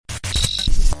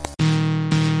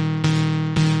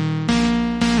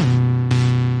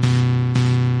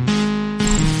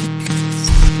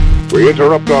We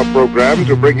interrupt our program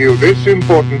to bring you this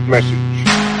important message.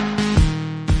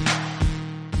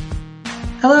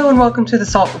 Hello and welcome to the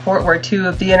Salt Report, where two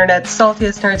of the internet's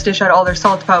saltiest nerds dish out all their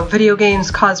salt about video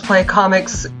games, cosplay,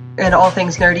 comics, and all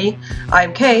things nerdy.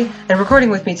 I'm Kay, and recording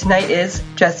with me tonight is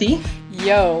Jesse.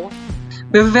 Yo.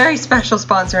 We have a very special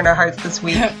sponsor in our hearts this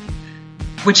week,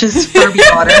 which is Furby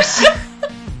Waters.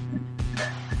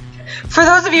 For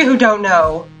those of you who don't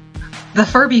know, the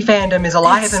Furby fandom is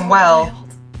alive and well, wild.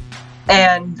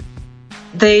 And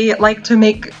they like to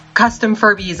make custom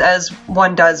Furbies as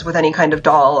one does with any kind of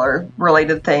doll or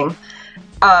related thing.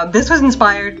 This was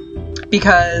inspired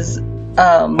because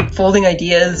Folding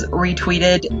Ideas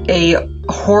retweeted a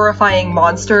horrifying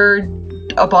monster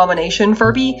abomination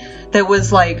Furby that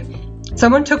was like,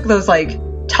 someone took those like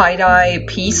tie-dye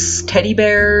piece teddy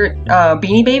bear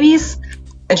Beanie Babies,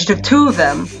 and she took two of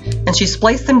them and she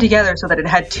spliced them together so that it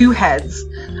had two heads.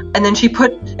 And then she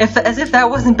put, as if that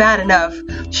wasn't bad enough,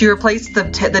 she replaced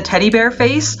the teddy bear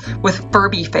face with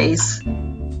Furby face.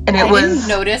 And I didn't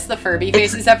notice the Furby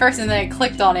faces at first, and then I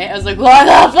clicked on it. I was like, what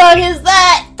the fuck is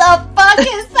that? The fuck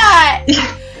is that?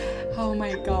 Oh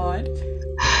my god.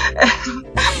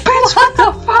 Bitch, what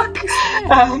the fuck?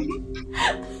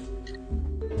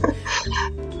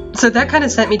 So that kind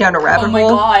of sent me down a rabbit hole.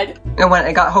 Oh my god. And when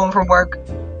I got home from work,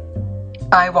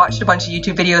 I watched a bunch of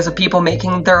YouTube videos of people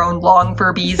making their own long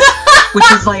Furbies,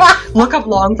 which is like, look up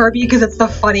long Furby because it's the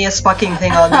funniest fucking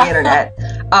thing on the internet.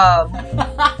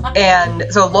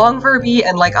 And so long Furby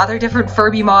and like other different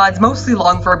Furby mods, mostly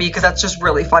long Furby because that's just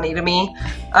really funny to me.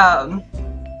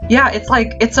 Yeah, it's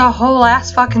like, it's a whole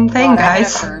ass fucking thing,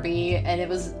 guys. I had a Furby, and it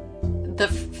was the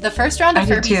first round of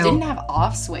Furbies didn't have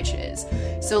off switches,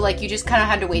 so like you just kind of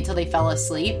had to wait till they fell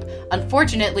asleep.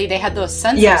 Unfortunately, they had those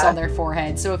sensors on their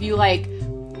forehead, so if you like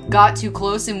got too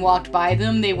close and walked by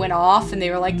them, they went off and they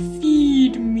were like,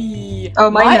 feed me. Oh,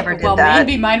 mine never did that. Well,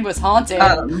 maybe mine was haunted.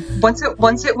 Once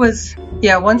it was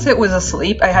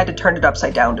asleep, I had to turn it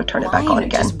upside down to turn it back on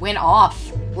again. It just went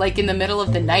off, like in the middle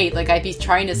of the night. Like I'd be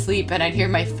trying to sleep and I'd hear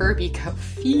my Furby go,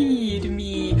 feed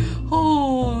me,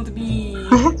 hold me.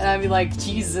 And I'd be like,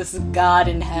 Jesus, God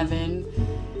in heaven.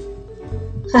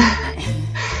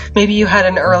 Maybe you had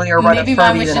an earlier run of Furby than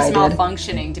I did. Maybe mine was just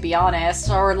malfunctioning, to be honest.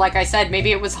 Or, like I said,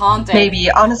 maybe it was haunted.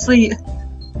 Maybe. Honestly,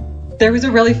 there was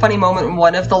a really funny moment in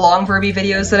one of the long Furby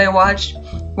videos that I watched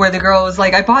where the girl was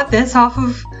like, I bought this off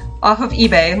of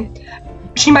eBay.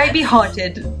 She might be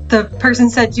haunted. The person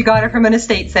said she got it from an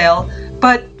estate sale,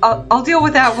 but I'll deal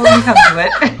with that when we come to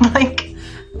it. Like,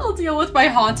 I'll deal with my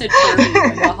haunted Furby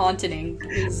when the haunting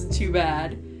is too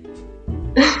bad.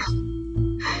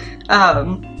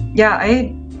 Yeah,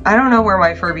 I don't know where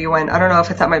my Furby went. I don't know if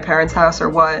it's at my parents' house or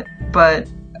what, but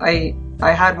I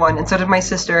had one, and so did my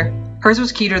sister. Hers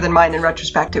was cuter than mine in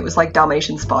retrospect. It was like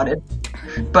Dalmatian spotted.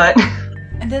 But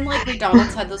and then like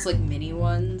McDonald's had those like mini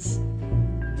ones.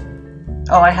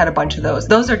 Oh, I had a bunch of those.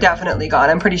 Those are definitely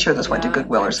gone. I'm pretty sure those went to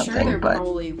Goodwill or something. Sure they're but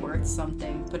probably worth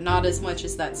something, but not as much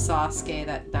as that Sasuke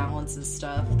that balances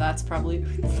stuff. That's probably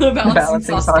the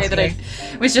balancing Sasuke that I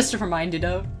was just reminded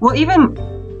of. Well,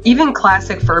 even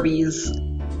classic Furbies.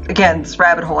 Again, this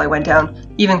rabbit hole I went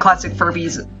down. Even classic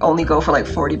Furbies only go for like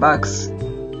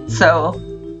 $40. So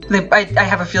I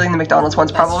have a feeling the McDonald's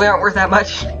ones probably aren't worth that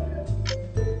much.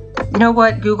 You know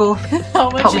what, Google?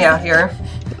 Help me out here.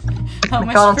 How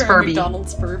McDonald's much for Furby.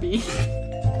 McDonald's Furby?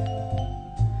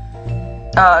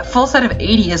 Full set of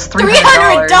 80 is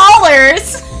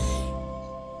 $300.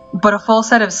 But a full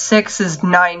set of 6 is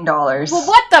 $9. Well,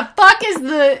 what the fuck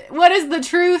what is the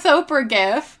truth, Oprah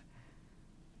gif?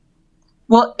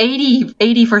 Well,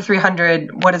 80 for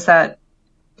 300, what does that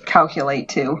calculate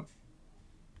to?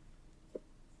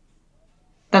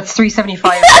 That's $375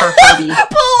 per Furby.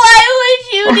 But why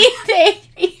would you need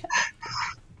 80?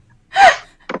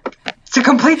 To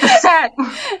complete the set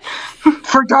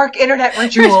for dark internet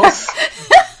rituals.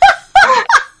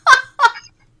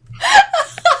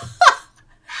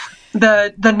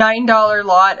 The $9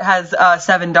 lot has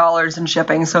 $7 in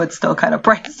shipping, so it's still kind of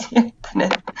pricier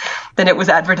than it was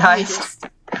advertised.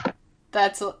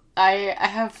 I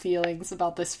have feelings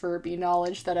about this Furby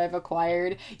knowledge that I've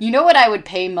acquired. You know what I would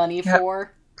pay money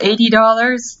for?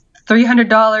 $80,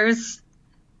 $300,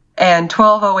 and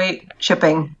 $12.08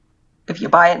 shipping if you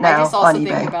buy it now on eBay. I just also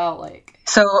think about like.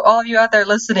 So all of you out there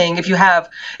listening,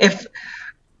 if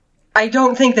I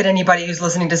don't think that anybody who's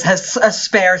listening to this has a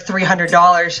spare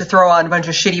 $300 to throw on a bunch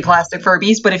of shitty plastic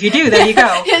Furbies, but if you do, there you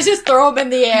go. Just throw them in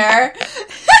the air.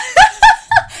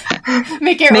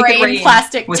 Make it rain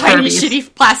plastic, tiny, Furbies.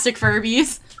 Shitty plastic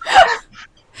Furbies.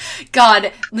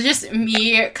 God, just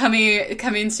me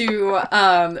coming to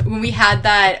when we had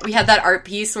that art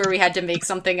piece where we had to make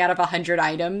something out of 100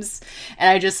 items, and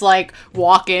I just like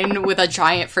walk in with a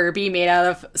giant Furby made out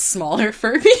of smaller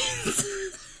Furbies.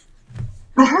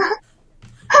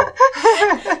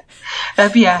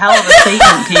 That'd be a hell of a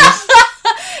statement piece.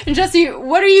 And Jesse,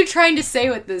 what are you trying to say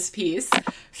with this piece?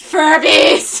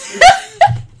 Furbies!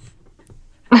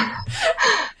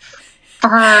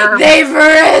 They've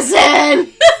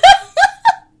risen!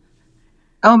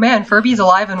 Oh man, Furby's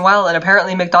alive and well, and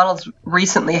apparently McDonald's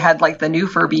recently had like the new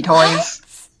Furby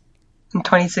toys in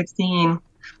 2016.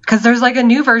 Because there's like a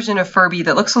new version of Furby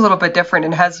that looks a little bit different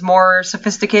and has more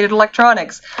sophisticated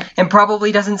electronics and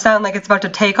probably doesn't sound like it's about to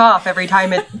take off every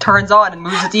time it turns on and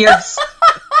moves its ears.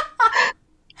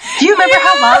 Do you remember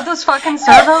how loud those fucking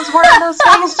servos were in those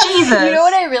things? Jesus. You know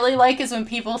what I really like is when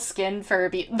people skin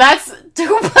Furby. That's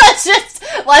too much.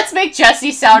 Let's make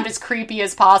Jesse sound as creepy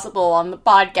as possible on the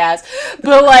podcast.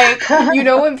 But, like, you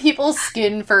know when people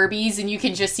skin Furbies and you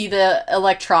can just see the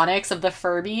electronics of the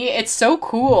Furby? It's so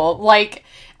cool. Like,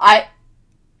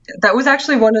 That was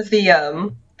actually one of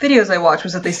the videos I watched,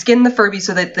 was that they skinned the Furby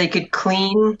so that they could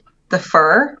clean the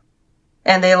fur.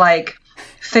 And they, like,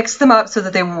 fixed them up so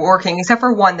that they were working, except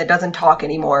for one that doesn't talk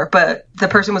anymore. But the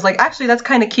person was like, actually, that's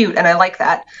kind of cute, and I like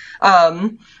that.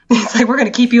 It's like, we're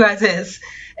going to keep you as is.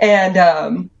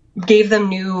 And gave them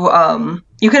new...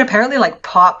 you can apparently, like,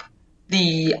 pop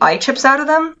the eye chips out of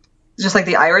them, just like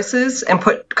the irises, and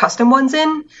put custom ones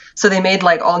in. So they made,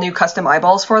 like, all new custom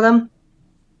eyeballs for them.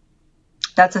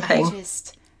 That's a thing.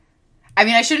 I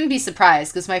mean, I shouldn't be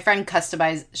surprised, because my friend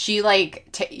customized... She, like,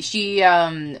 she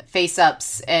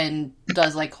face-ups and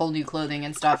does, like, whole new clothing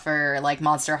and stuff for, like,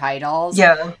 Monster High dolls.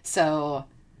 Yeah. So,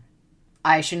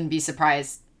 I shouldn't be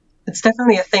surprised. It's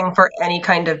definitely a thing for any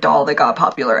kind of doll that got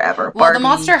popular ever. Well, Barbie, the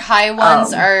Monster High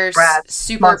ones are Bratz,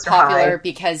 super Monster popular High.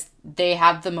 because they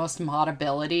have the most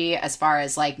modability as far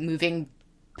as, like, moving...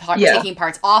 taking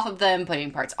parts off of them, putting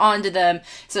parts onto them,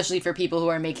 especially for people who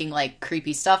are making, like,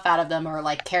 creepy stuff out of them or,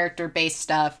 like, character-based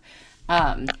stuff.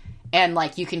 And,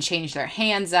 like, you can change their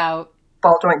hands out.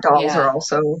 Ball joint dolls are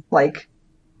also, like,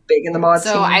 big in the mod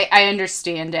scene. So I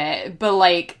understand it, but,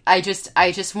 like, I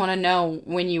just want to know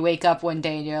when you wake up one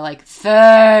day and you're like,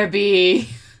 Furby!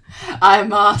 I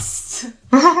must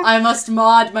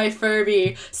mod my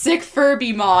Furby. Sick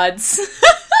Furby mods.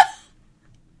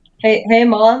 Hey,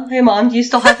 Mom, do you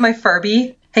still have my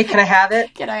Furby? Hey, can I have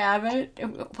it? Can I have it?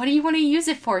 What do you want to use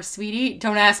it for, sweetie?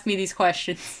 Don't ask me these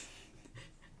questions.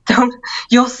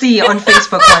 You'll see on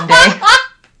Facebook one day.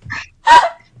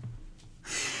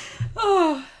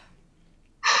 Oh.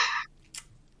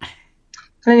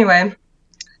 But anyway,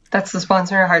 that's the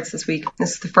sponsor in our hearts this week.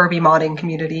 This is the Furby modding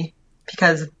community,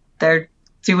 because they're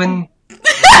doing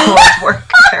Lord's work,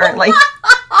 apparently.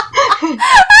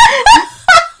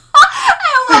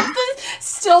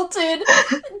 Stilted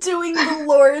doing the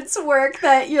Lord's work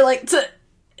that you're like,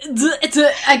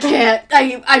 I can't,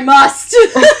 I must.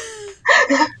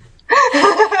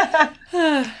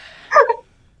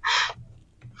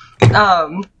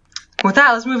 With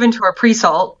that, let's move into our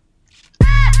pre-salt.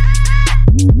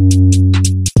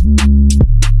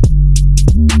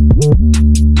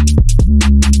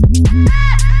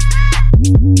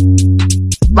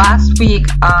 Last week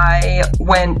I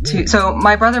went to, so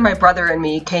my brother and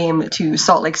me came to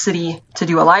Salt Lake City to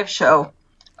do a live show.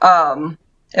 And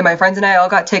my friends and I all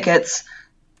got tickets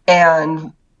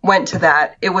and went to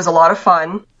that. It was a lot of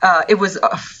fun. It was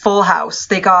a full house.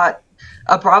 They got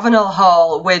a Bravenel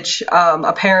Hall, which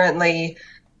apparently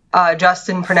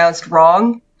Justin pronounced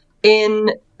wrong in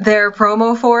their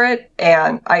promo for it,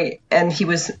 and he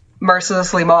was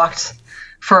mercilessly mocked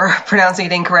for pronouncing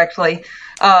it incorrectly.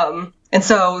 And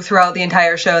so throughout the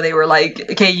entire show, they were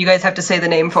like, okay, you guys have to say the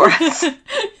name for us.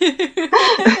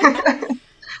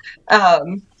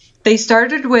 They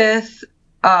started with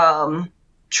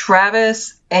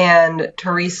Travis and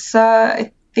Teresa,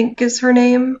 I think is her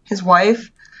name, his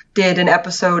wife, did an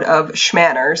episode of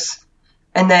Schmanners.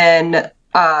 And then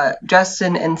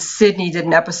Justin and Sydney did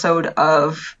an episode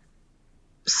of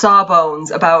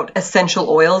Sawbones about essential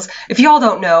oils. If you all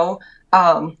don't know,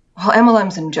 well,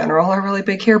 MLMs in general are really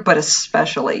big here, but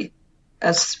especially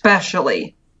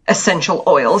essential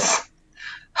oils.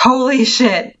 Holy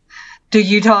shit, do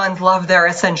Utahns love their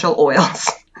essential oils.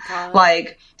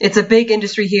 Like, it's a big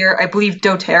industry here. I believe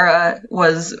doTERRA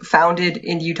was founded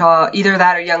in Utah, either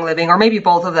that or Young Living, or maybe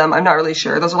both of them. I'm not really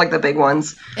sure. Those are like the big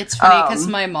ones. It's funny because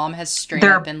my mom has straight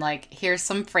up been like, here's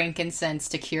some frankincense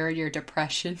to cure your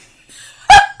depression.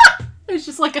 It's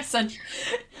just like essential.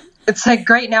 It's like,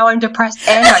 great, now I'm depressed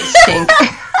and I stink.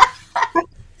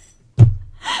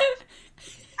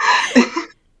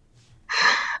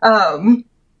 They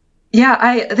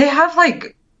have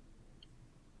like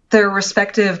their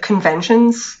respective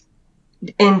conventions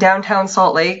in downtown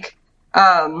Salt Lake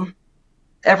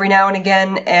every now and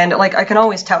again, and like I can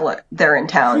always tell they're in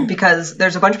town because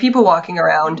there's a bunch of people walking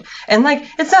around, and like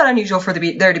it's not unusual for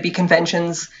there to be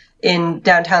conventions in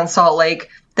downtown Salt Lake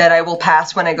that I will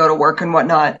pass when I go to work and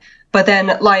whatnot. But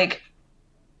then like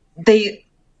they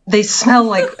smell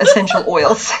like essential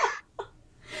oils.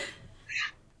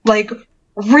 Like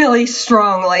really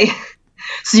strongly.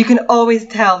 So you can always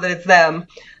tell that it's them.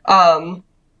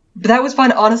 But that was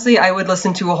fun. Honestly, I would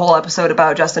listen to a whole episode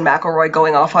about Justin McElroy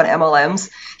going off on MLMs.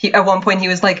 At one point he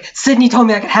was like, Sydney told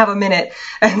me I could have a minute.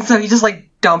 And so he just like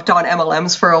dumped on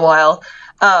MLMs for a while.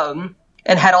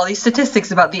 And had all these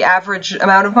statistics about the average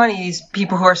amount of money these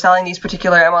people who are selling these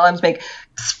particular MLMs make.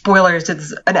 Spoilers,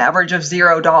 it's an average of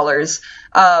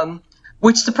 $0.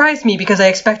 Which surprised me because I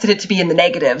expected it to be in the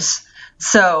negatives.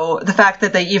 So the fact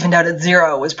that they evened out at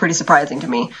 0 was pretty surprising to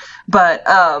me. But,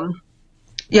 and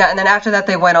then after that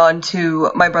they went on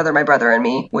to My Brother, and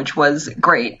Me, which was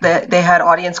great. They had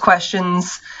audience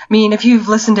questions. I mean, if you've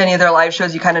listened to any of their live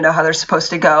shows, you kind of know how they're supposed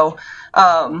to go.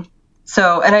 And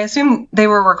I assume they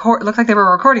were looked like they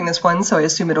were recording this one, so I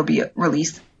assume it'll be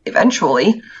released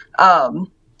eventually.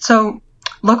 So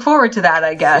look forward to that,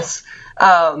 I guess.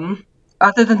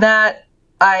 Other than that,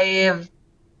 I've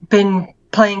been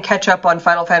playing catch up on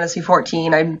Final Fantasy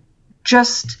XIV. I'm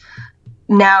just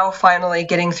now finally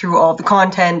getting through all the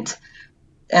content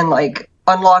and like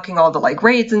unlocking all the like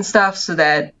raids and stuff so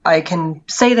that I can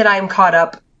say that I'm caught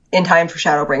up in time for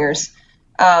Shadowbringers.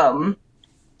 And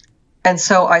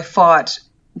so I fought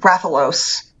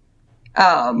Rathalos.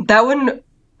 That one,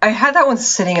 I had that one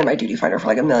sitting in my duty finder for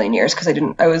like a million years because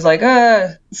I was like,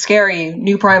 scary,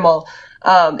 new primal.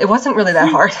 It wasn't really that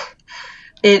hard.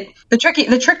 The trick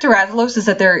to Rathalos is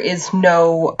that there is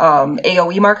no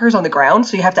AoE markers on the ground,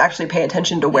 so you have to actually pay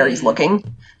attention to where he's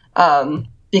looking.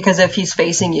 Because if he's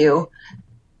facing you,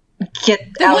 get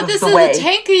out of the way. What is the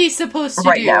tank he's supposed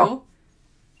to do? Now.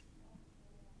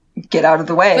 Get out of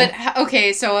the way. But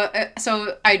okay, so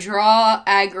I draw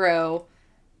aggro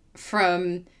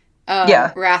from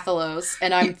Rathalos,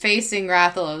 and I'm facing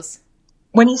Rathalos.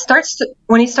 When he starts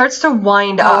to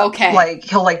wind up, okay. Like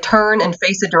he'll like turn and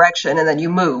face a direction, and then you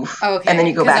move, and then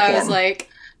you go back in. I was like,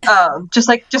 just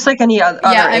like any other.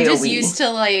 Yeah, I'm AoE. Just used to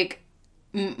like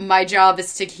my job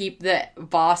is to keep the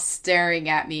boss staring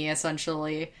at me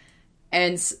essentially,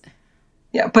 and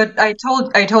yeah. But I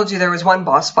told you there was one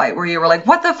boss fight where you were like,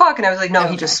 "What the fuck?" and I was like, "No,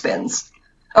 he just spins."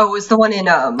 Oh, it was the one in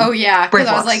oh yeah, because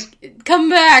I was like, "Come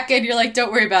back," and you're like,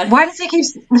 "Don't worry about it." Why does he keep?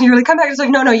 You're like, "Come back." It's like,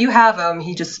 "No, you have him.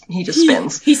 He just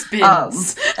spins." He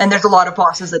spins. And there's a lot of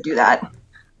bosses that do that.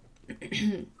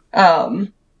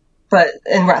 But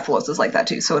and Rathalos is like that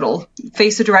too. So it'll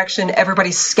face a direction,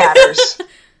 everybody scatters,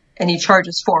 and he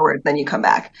charges forward. Then you come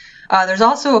back. There's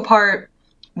also a part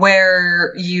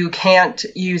where you can't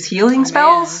use healing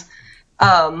spells.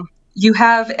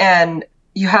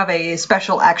 You have a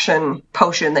special action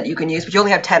potion that you can use, but you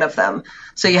only have 10 of them.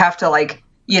 So you have to, like,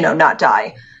 not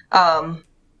die.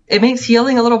 It makes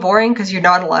healing a little boring because you're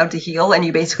not allowed to heal, and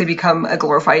you basically become a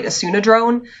glorified Asuna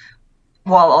drone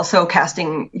while also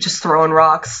just throwing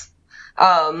rocks.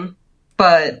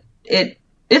 But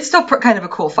it's still kind of a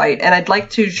cool fight, and I'd like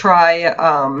to try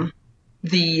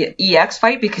the EX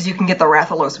fight because you can get the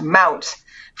Rathalos mount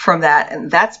from that,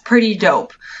 and that's pretty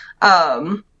dope.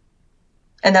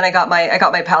 And then I got my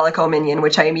Palico minion,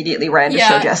 which I immediately ran to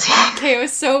show Jesse. Kay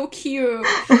was so cute.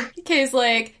 Kay's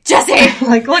like, Jesse!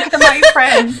 Like, look at my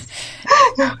friends!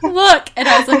 Look! And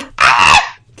I was like,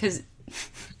 ah! Because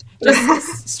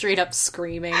just straight up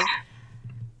screaming.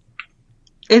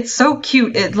 It's so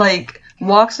cute. It, like,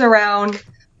 walks around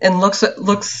and looks, it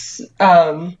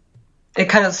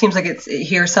kind of seems like it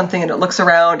hears something and it looks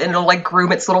around and it'll, like,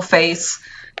 groom its little face.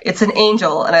 It's an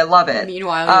angel, and I love it.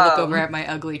 Meanwhile, you look over at my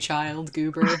ugly child,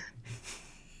 Goober.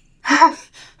 I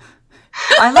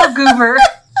love Goober.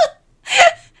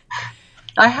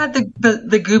 I had the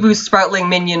Gubu Sproutling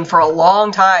minion for a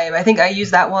long time. I think I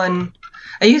used that one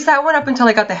up until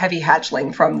I got the Heavy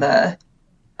Hatchling from that's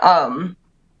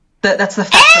the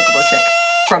fat chocobo chick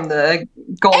from the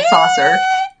Gold Saucer.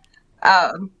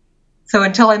 So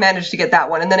until I managed to get that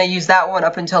one, and then I used that one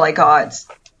up until I got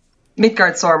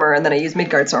Midgard Sormer, and then I used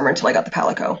Midgard Sormer until I got the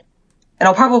Palico. And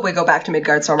I'll probably go back to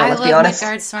Midgard Sormer, let's be honest. I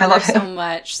love Midgard Sormer so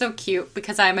much. So cute,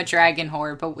 because I'm a dragon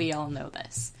whore, but we all know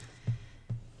this.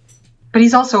 But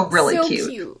he's also really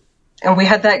cute. And we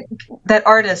had that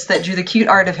artist that drew the cute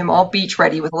art of him all beach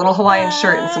ready with a little Hawaiian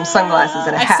shirt and some sunglasses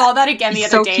and a hat. I saw that again the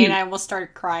other day, cute. And I almost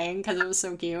started crying because it was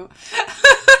so cute.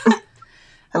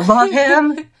 I love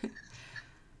him.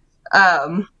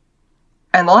 And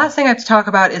the last thing I have to talk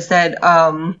about is that,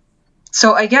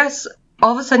 so I guess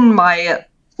all of a sudden my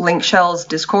Link Shell's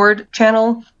Discord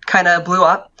channel kind of blew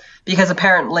up because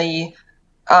apparently,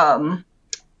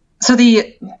 so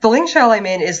the Link Shell I'm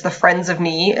in is the Friends of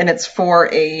Me, and it's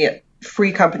for a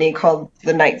free company called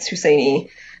the Knights Husseini.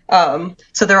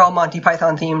 So they're all Monty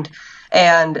Python themed.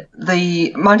 And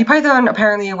the Monty Python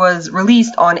apparently was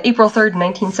released on April 3rd,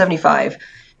 1975.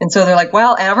 And so they're like,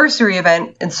 well, anniversary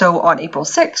event. And so on April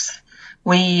 6th,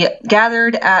 we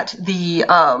gathered at the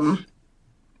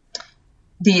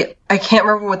I can't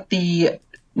remember what the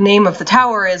name of the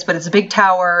tower is, but it's a big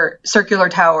tower, circular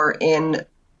tower in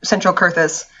central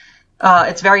Kurthus.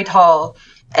 It's very tall.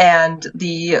 And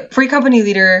the free company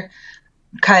leader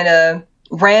kind of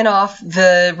ran off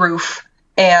the roof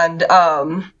and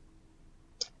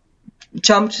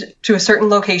jumped to a certain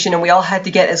location, and we all had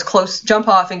to jump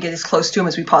off and get as close to him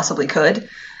as we possibly could.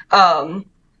 And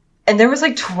there was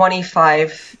like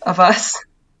 25 of us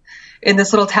in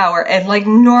this little tower, and like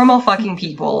normal fucking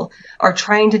people are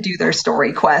trying to do their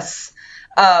story quests.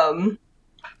 And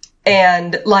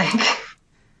like,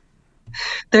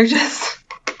 they're just,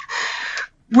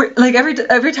 like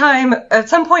every time, at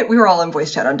some point we were all in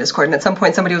voice chat on Discord, and at some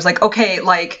point somebody was like, okay,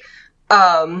 like,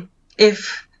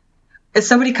 if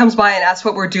somebody comes by and asks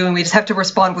what we're doing, we just have to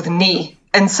respond with knee.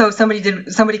 And so somebody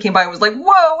came by and was like,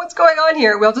 whoa, what's going on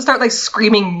here? We all just start like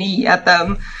screaming knee at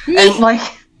them. And like,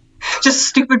 just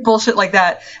stupid bullshit like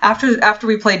that. After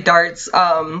we played darts,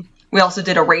 we also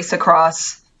did a race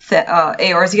across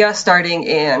Eorzea, starting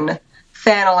in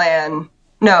Thanalan,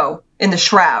 in the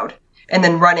Shroud, and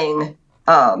then running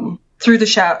through the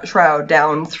Shroud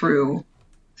down through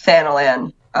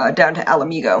Thanalan, down to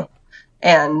Alamigo.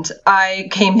 And I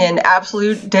came in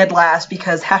absolute dead last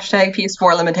because hashtag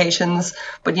PS4 limitations.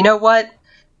 But you know what?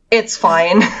 It's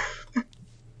fine.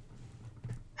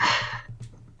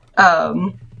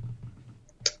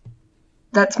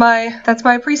 That's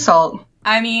my pre-salt.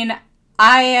 I mean,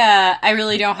 I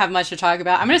really don't have much to talk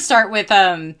about. I'm gonna start with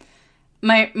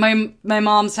my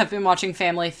moms have been watching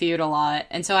Family Feud a lot,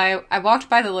 and so I walked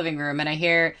by the living room and I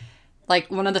hear like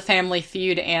one of the Family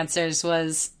Feud answers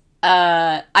was,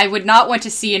 I would not want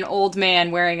to see an old man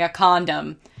wearing a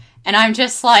condom. And I'm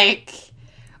just like,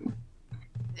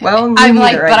 well, I'm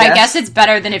like, but I guess it's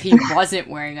better than if he wasn't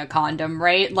wearing a condom,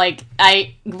 right? Like,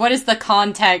 what is the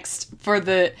context for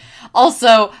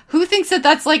also, who thinks that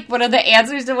that's like one of the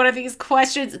answers to one of these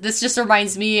questions? This just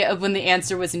reminds me of when the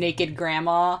answer was naked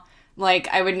grandma. Like,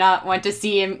 I would not want to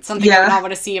see him, I would not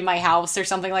want to see in my house or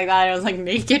something like that. I was like,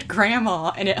 naked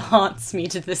grandma, and it haunts me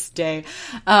to this day.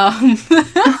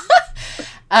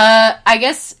 I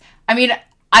guess, I mean,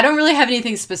 I don't really have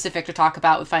anything specific to talk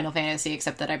about with Final Fantasy,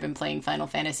 except that I've been playing Final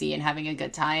Fantasy and having a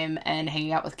good time and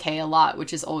hanging out with Kay a lot,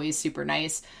 which is always super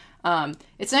nice.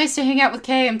 It's nice to hang out with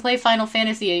Kay and play Final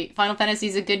Fantasy. Final Fantasy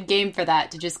is a good game for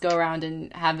that, to just go around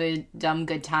and have a dumb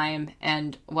good time,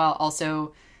 and while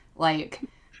also, like,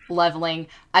 leveling.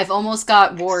 I've almost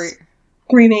got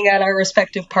screaming at our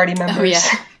respective party members.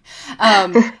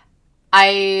 Oh, yeah.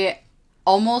 I've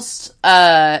almost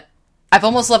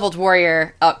leveled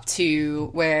warrior up to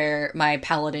where my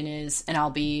paladin is, and I'll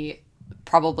be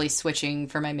probably switching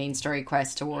for my main story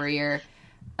quest to warrior.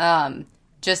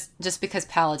 Just because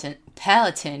paladin,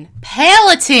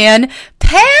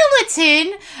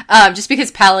 just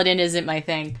because paladin isn't my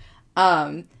thing.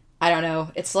 I don't know.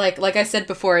 It's like I said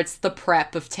before, it's the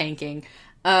prep of tanking.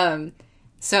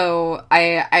 So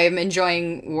I'm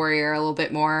enjoying warrior a little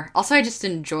bit more. Also, I just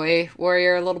enjoy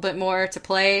warrior a little bit more to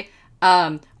play.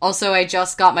 Also, I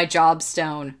just got my job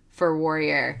stone for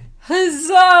warrior.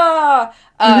 Huzzah!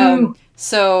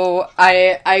 So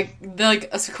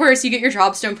of course you get your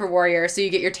job stone for warrior, so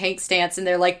you get your tank stance, and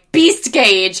they're like, beast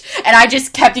gauge! And I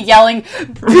just kept yelling,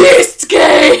 beast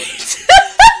gauge!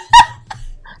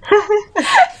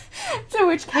 To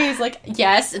which Kay's like,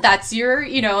 yes, that's your,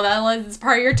 that's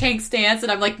part of your tank stance.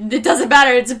 And I'm like, it doesn't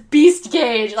matter, it's a beast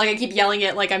gauge. Like, I keep yelling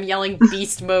it like I'm yelling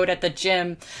beast mode at the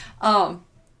gym.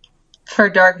 For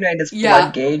Dark Knight, it's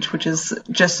blood gauge, which is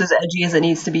just as edgy as it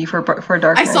needs to be for Dark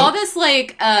Knight. I saw this,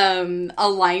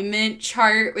 alignment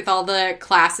chart with all the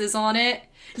classes on it.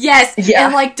 Yes,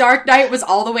 yeah. And, Dark Knight was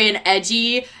all the way in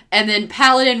edgy, and then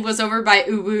Paladin was over by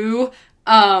Uwu,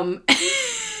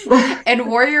 and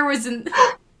Warrior was in...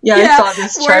 Yeah, I saw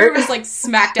this chart. Warrior was,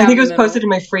 smack down I think it was posted in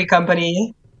my free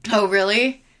company. Oh,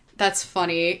 really? That's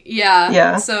funny. Yeah.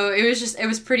 Yeah. So it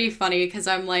was pretty funny, because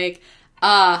I'm like,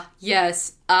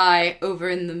 yes, over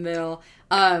in the middle.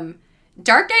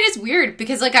 Dark Knight is weird,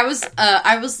 because,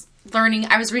 I was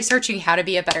researching how to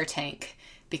be a better tank,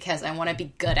 because I want to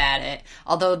be good at it.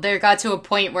 Although there got to a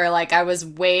point where, like, I was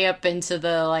way up into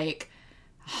the, like,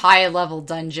 high-level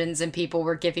dungeons and people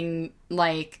were giving,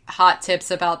 like, hot tips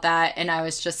about that, and I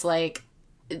was just like,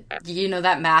 you know,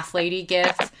 that math lady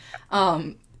gift?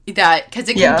 That, because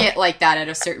it can get like that at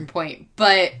a certain point,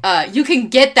 but you can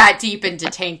get that deep into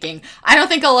tanking. I don't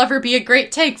think I'll ever be a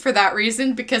great tank for that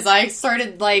reason, because I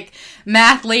started, like,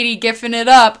 math lady gifting it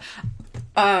up,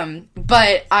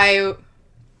 but I...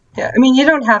 Yeah, I mean, you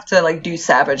don't have to, like, do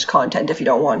savage content if you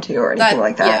don't want to or anything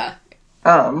like that.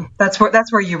 Yeah. That's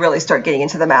where you really start getting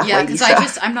into the math lady stuff. Yeah,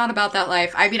 because I'm not about that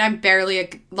life. I mean, I'm barely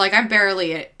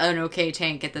an okay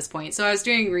tank at this point. So I was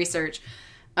doing research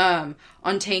on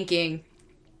tanking,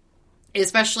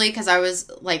 especially because I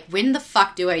was like, when the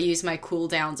fuck do I use my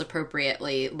cooldowns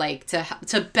appropriately, like,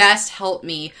 to best help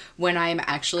me when I'm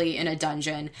actually in a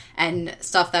dungeon, and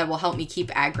stuff that will help me keep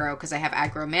aggro, because I have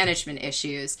aggro management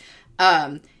issues.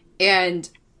 And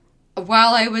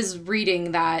while I was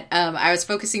reading that, I was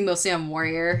focusing mostly on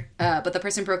warrior, but the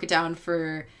person broke it down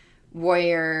for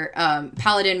warrior,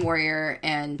 paladin, warrior,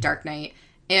 and dark knight.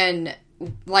 And,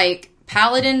 like,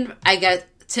 paladin, I guess,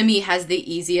 to me, has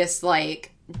the easiest,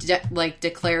 like,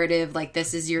 declarative, like,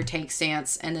 this is your tank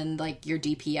stance, and then, like, your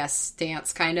DPS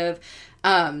stance, kind of.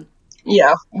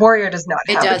 Yeah, warrior does not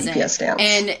have a DPS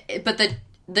stance. But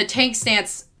the tank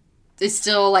stance is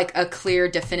still, like, a clear,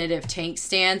 definitive tank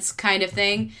stance kind of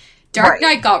thing. Dark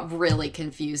Knight got really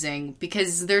confusing,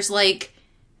 because there's, like...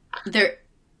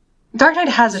 Dark Knight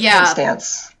has a tank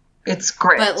stance. It's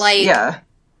great. But, like... Yeah.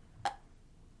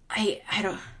 I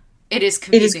don't... It is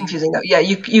confusing. It is confusing, though. Yeah,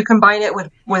 you combine it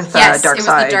with yes, Dark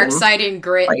Side. It was the Dark Side and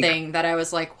Grit thing that I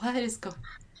was like, what is going...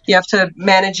 You have to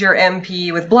manage your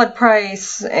MP with blood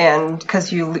price, and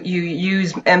because you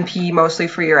use MP mostly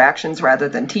for your actions rather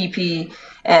than TP,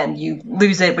 and you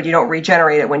lose it, but you don't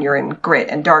regenerate it when you're in Grit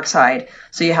and Dark Side,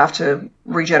 so you have to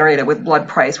regenerate it with blood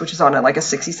price, which is on a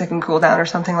 60-second cooldown or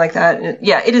something like that.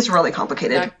 It is really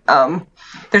complicated.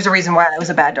 There's a reason why I was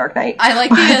a bad Dark Knight. I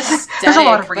like the aesthetic, there's a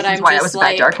lot of reasons why I was a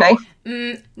bad Dark Knight.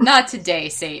 Not today,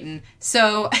 Satan.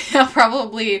 So I'll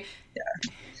probably...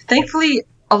 Yeah. Thankfully,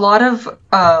 a lot of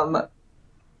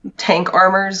tank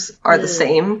armors are the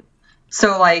same.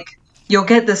 So, like, you'll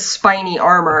get this spiny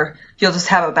armor, you'll just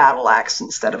have a battle axe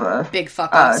instead of a... big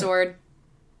fucking sword.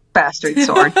 Bastard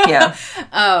sword, yeah.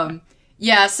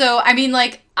 Yeah, so, I mean,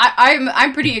 like,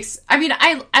 I'm pretty...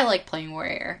 I like playing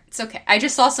warrior. It's okay. I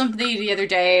just saw somebody the other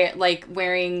day, like,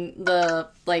 wearing the,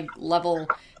 like, level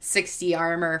 60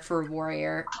 armor for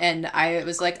warrior, and I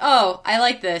was like, oh, I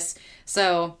like this.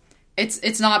 So...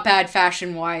 It's not bad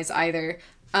fashion-wise either.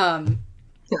 Yeah.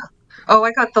 Oh,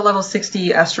 I got the level 60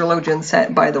 Astrologian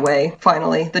set, by the way,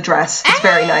 finally. The dress. It's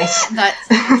very nice.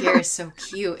 That gear is so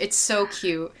cute. It's so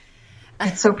cute.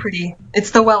 It's so pretty. It's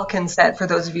the Welkin set, for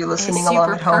those of you listening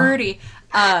along at home. It's super pretty.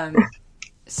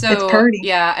 It's pretty.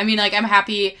 Yeah, I mean, like, I'm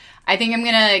happy... I think I'm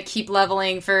going to keep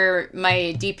leveling for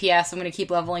my DPS. I'm going to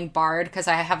keep leveling Bard, because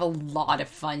I have a lot of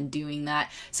fun doing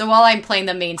that. So while I'm playing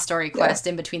the main story quest,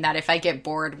 in between that, if I get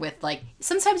bored with, like,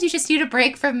 sometimes you just need a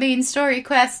break from main story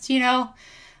quest, you know?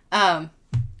 I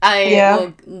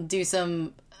will do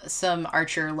some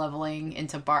Archer leveling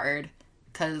into Bard,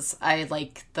 because I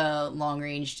like the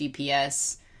long-range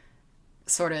DPS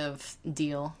sort of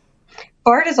deal.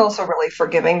 Bard is also really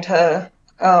forgiving to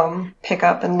pick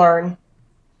up and learn.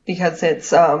 Because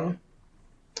it's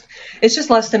just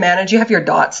less to manage. You have your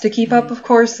dots to keep up, of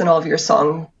course, and all of your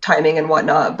song timing and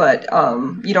whatnot, but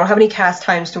you don't have any cast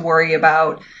times to worry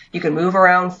about. You can move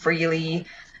around freely,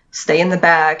 stay in the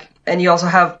back, and you also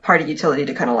have party utility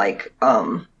to kind of like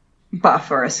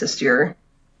buff or assist your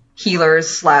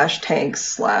healers /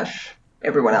 tanks /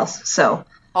 everyone else. So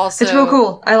also, it's real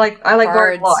cool. I like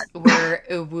Bard a lot. Were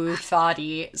Uwu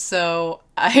thoughty, so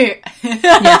I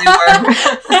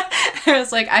I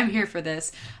was like, I'm here for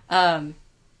this.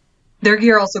 Their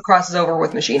gear also crosses over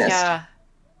with Machinist. Yeah.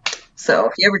 So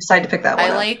if you ever decide to pick that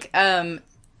one I like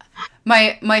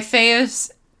my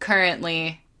faves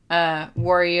currently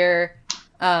Warrior.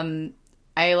 I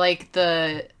like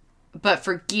but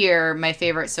for gear, my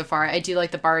favorite so far, I do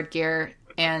like the Bard gear,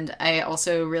 and I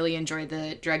also really enjoy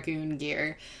the Dragoon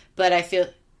gear. But I feel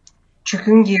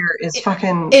Dragoon gear is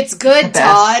fucking... It's good,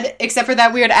 Todd, except for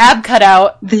that weird ab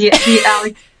cutout.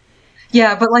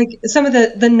 Yeah, but like some of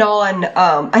the non...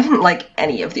 I didn't like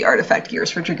any of the artifact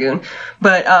gears for Dragoon,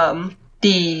 but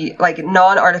the like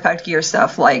non-artifact gear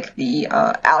stuff, like the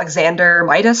Alexander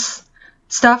Midas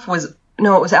stuff was...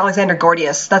 No, it was Alexander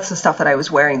Gordius. That's the stuff that I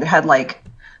was wearing that had like...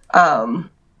 I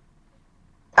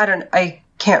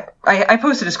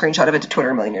posted a screenshot of it to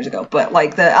Twitter a million years ago, but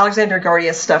like the Alexander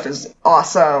Gordius stuff is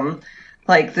awesome.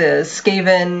 Like the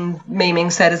Skaven maiming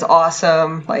set is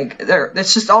awesome. Like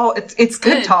it's just all it's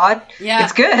good, Todd. Yeah,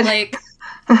 it's good. Like,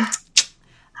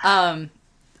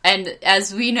 and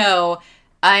as we know,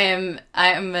 I'm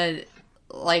a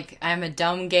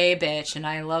dumb gay bitch, and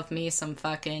I love me some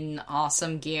fucking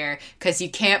awesome gear. 'Cause you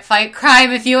can't fight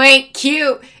crime if you ain't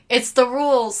cute. It's the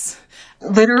rules.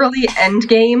 Literally,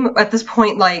 endgame at this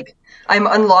point. Like, I'm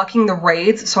unlocking the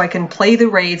raids so I can play the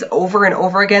raids over and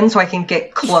over again so I can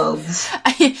get clothes.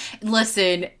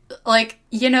 Listen, like,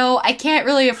 you know, I can't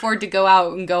really afford to go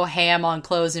out and go ham on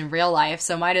clothes in real life,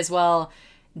 so might as well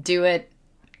do it.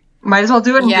 Might as well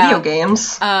do it in video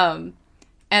games. And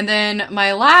then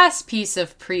my last piece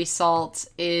of pre-salt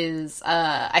is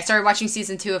I started watching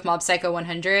season 2 of Mob Psycho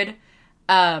 100.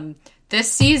 This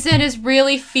season is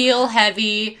really feel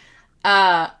heavy.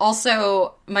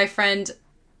 Also, my friend...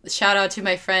 Shout out to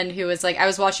my friend who was like, I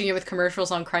was watching it with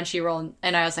commercials on Crunchyroll,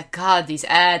 and I was like, God, these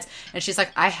ads. And she's like,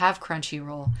 I have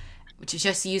Crunchyroll.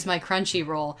 Just use my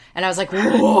Crunchyroll. And I was like,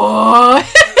 what?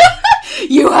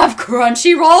 You have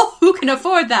Crunchyroll? Who can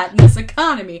afford that in this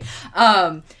economy?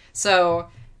 So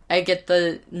I get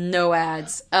the no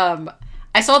ads.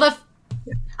 I saw the...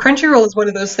 Crunchyroll is one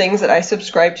of those things that I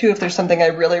subscribe to if there's something I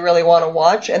really, really want to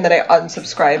watch, and then I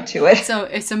unsubscribe to it. So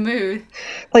it's a mood.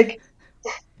 Like...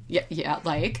 Yeah,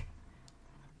 like...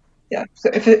 Yeah, so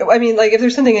if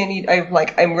there's something I need,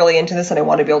 I'm really into this and I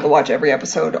want to be able to watch every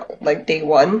episode, like, day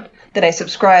one, then I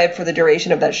subscribe for the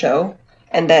duration of that show,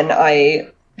 and then I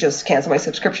just cancel my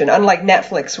subscription. Unlike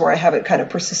Netflix, where I have it kind of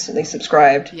persistently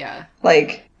subscribed. Yeah.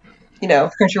 Like, you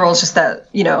know, Crunchyroll is just that,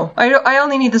 you know, I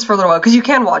only need this for a little while, because you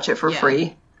can watch it for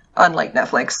free, unlike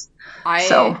Netflix.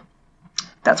 So...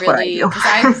 That's really, what I do. Because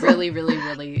I really, really,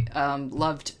 really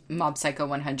loved Mob Psycho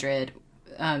 100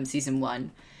 season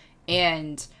 1.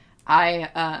 And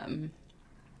I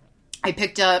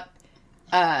picked up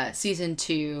season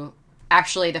 2.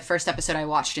 Actually, the first episode I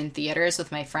watched in theaters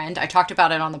with my friend. I talked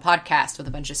about it on the podcast with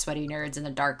a bunch of sweaty nerds in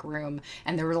a dark room.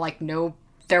 And there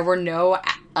were no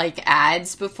like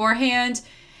ads beforehand.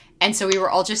 And so we were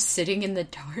all just sitting in the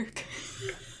dark.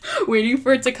 Waiting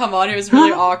for it to come on. It was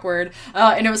really awkward.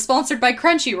 And it was sponsored by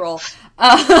Crunchyroll.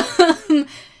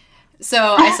 So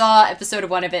I saw episode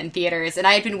 1 of it in theaters, and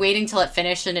I had been waiting till it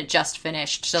finished, and it just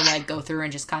finished to, like, go through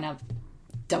and just kind of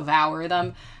devour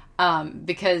them.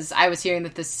 Because I was hearing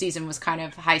that this season was kind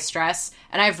of high stress.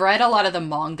 And I've read a lot of the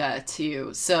manga,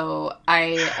 too. So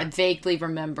I vaguely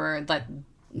remember that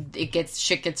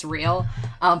shit gets real.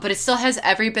 But it still has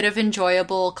every bit of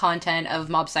enjoyable content of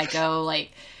Mob Psycho,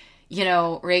 like... You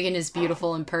know, Reagan is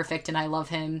beautiful and perfect, and I love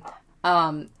him.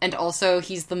 And also,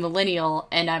 he's the millennial,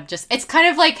 and it's kind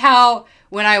of like how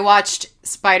when I watched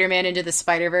Spider-Man Into the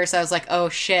Spider-Verse, I was like, oh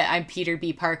shit, I'm Peter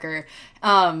B. Parker.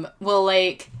 Well,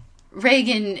 like,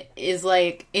 Reagan is,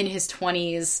 like, in his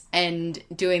 20s and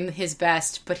doing his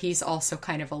best, but he's also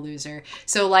kind of a loser.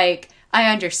 So, like,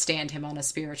 I understand him on a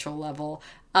spiritual level.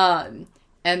 And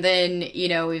then, you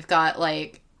know, we've got,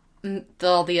 like,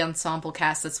 all the ensemble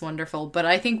cast that's wonderful, but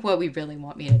I think what we really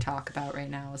want me to talk about right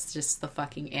now is just the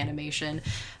fucking animation.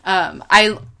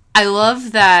 I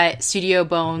love that Studio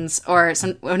Bones, or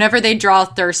whenever they draw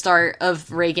thirst art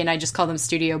of Reagan, I just call them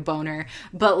Studio Boner.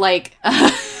 But like,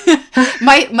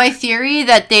 my theory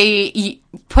that they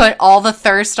put all the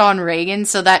thirst on Reagan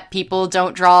so that people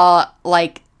don't draw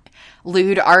like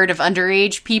lewd art of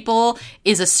underage people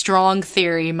is a strong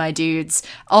theory, my dudes.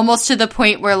 Almost to the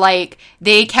point where, like,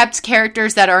 they kept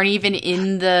characters that aren't even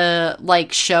in the,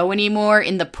 like, show anymore,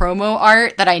 in the promo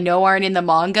art that I know aren't in the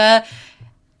manga,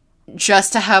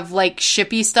 just to have, like,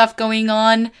 shippy stuff going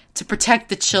on to protect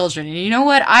the children. And you know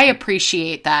what? I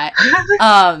appreciate that.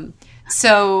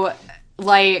 So,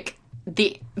 like,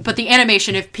 the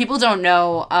animation, if people don't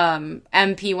know,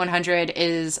 MP100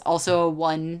 is also a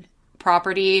One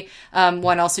property.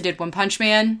 One also did One Punch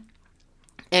Man,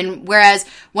 and whereas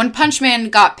One Punch Man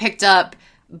got picked up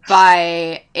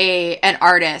by an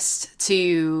artist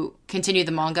to continue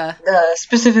the manga,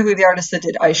 specifically the artist that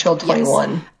did Eyeshield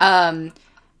 21. Yes.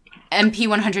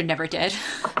 MP100 never did,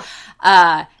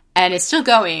 and it's still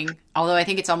going. Although I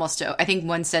think it's almost. I think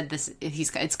One said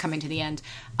it's coming to the end,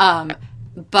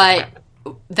 but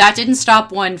that didn't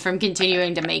stop One from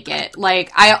continuing to make it.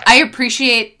 Like, I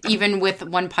appreciate, even with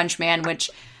One Punch Man, which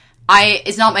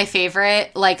is not my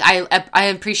favorite. Like, I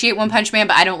appreciate One Punch Man,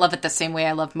 but I don't love it the same way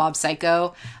I love Mob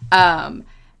Psycho.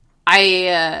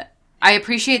 I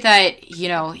appreciate that, you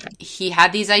know, he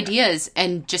had these ideas,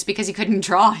 and just because he couldn't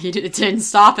draw, it didn't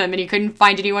stop him, and he couldn't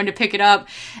find anyone to pick it up,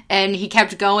 and he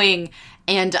kept going,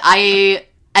 and I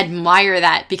admire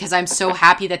that, because I'm so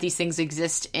happy that these things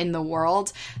exist in the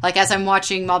world. Like, as I'm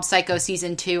watching Mob Psycho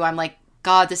season 2, I'm like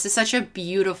God, this is such a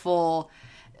beautiful...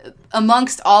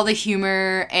 Amongst all the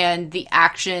humor and the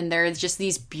action, there's just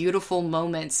these beautiful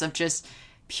moments of just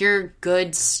pure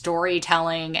good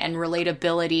storytelling and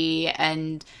relatability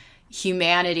and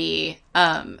humanity,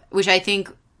 which I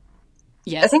think...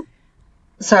 Yes?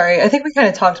 I think we kind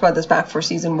of talked about this back for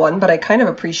season 1, but I kind of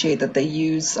appreciate that they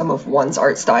use some of 1's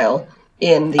art style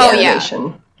in the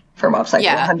animation for Mob Psycho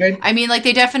 100. I mean, like,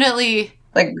 they definitely...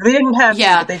 Like, they didn't have to,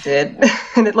 but they did.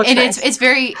 And it looks nice. It's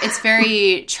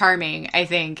very charming, I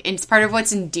think. And it's part of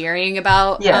what's endearing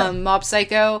about Mob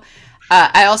Psycho.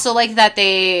 I also like that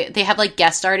they have, like,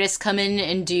 guest artists come in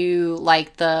and do,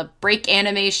 like, the break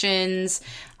animations.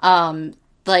 For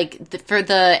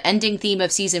the ending theme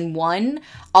of season 1,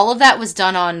 all of that was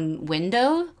done on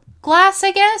window glass,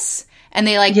 I guess. And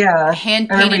they, like, hand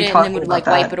painted it and then would, like,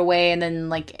 wipe it away. And then,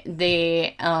 like,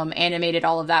 they animated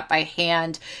all of that by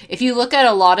hand. If you look at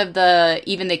a lot of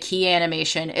even the key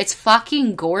animation, it's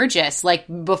fucking gorgeous. Like,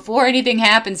 before anything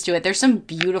happens to it, there's some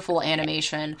beautiful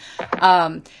animation.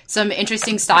 Some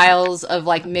interesting styles of,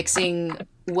 like, mixing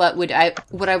what I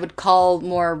would call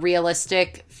more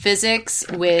realistic physics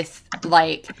with,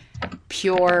 like,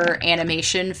 pure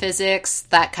animation physics,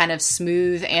 that kind of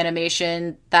smooth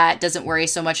animation that doesn't worry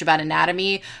so much about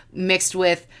anatomy, mixed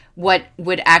with what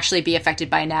would actually be affected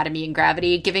by anatomy and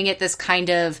gravity, giving it this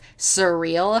kind of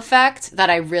surreal effect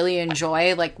that I really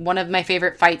enjoy. Like, one of my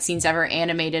favorite fight scenes ever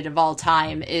animated of all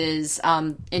time is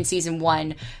in season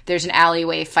 1, there's an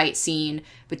alleyway fight scene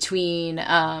between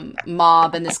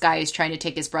Mob and this guy who's trying to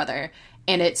take his brother,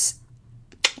 and it's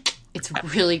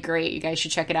really great. You guys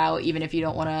should check it out, even if you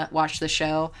don't want to watch the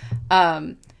show.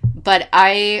 But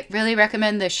I really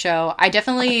recommend this show. I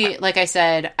definitely, like I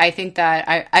said, I think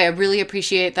that I really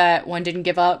appreciate that 1 didn't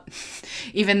give up,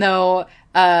 even though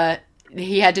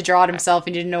he had to draw it himself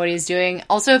and didn't know what he was doing.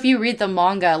 Also, if you read the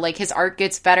manga, like, his art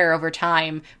gets better over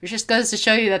time, which just goes to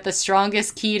show you that the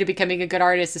strongest key to becoming a good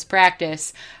artist is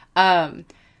practice.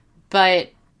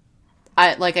 But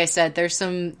like I said, there's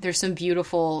some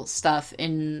beautiful stuff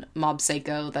in Mob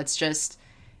Psycho that's just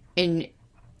in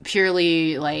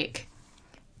purely, like,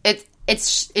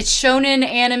 it's shonen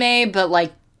anime, but,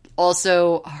 like,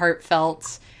 also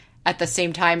heartfelt at the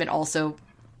same time and also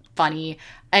funny.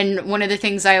 And one of the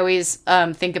things I always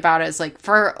think about is, like,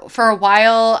 for a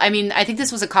while, I mean, I think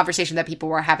this was a conversation that people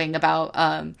were having about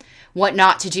what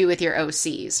not to do with your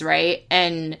OCs, right?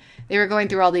 And they were going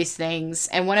through all these things,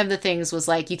 and one of the things was,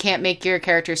 like, you can't make your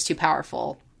characters too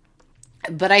powerful.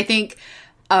 But I think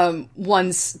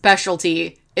 1's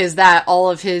specialty is that all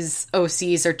of his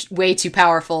OCs are way too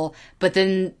powerful, but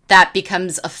then that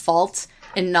becomes a fault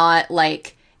and not,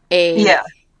 like, a... Yeah.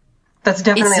 That's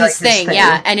definitely, like, his thing.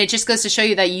 Yeah, and it just goes to show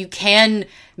you that you can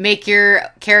make your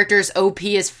characters OP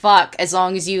as fuck as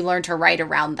long as you learn to write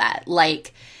around that.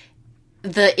 Like,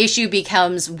 the issue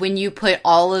becomes when you put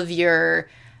all of your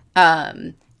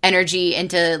energy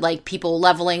into, like, people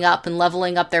leveling up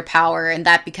their power, and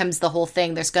that becomes the whole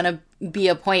thing. There's gonna be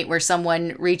a point where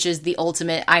someone reaches the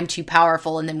ultimate I'm too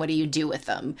powerful, and then what do you do with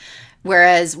them?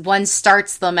 Whereas 1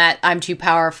 starts them at I'm too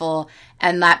powerful,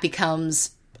 and that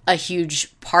becomes a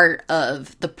huge part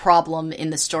of the problem in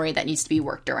the story that needs to be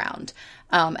worked around.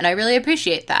 And I really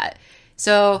appreciate that.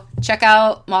 So check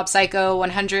out Mob Psycho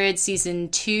 100 Season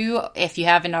 2. If you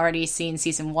haven't already seen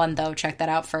Season 1, though, check that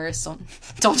out first.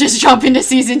 Don't just jump into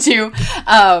Season 2.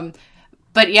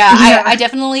 But yeah, I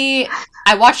definitely...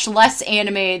 I watch less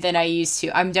anime than I used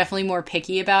to. I'm definitely more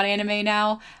picky about anime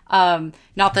now.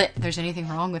 Not that there's anything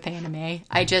wrong with anime.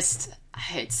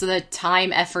 It's the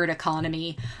time effort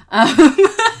economy.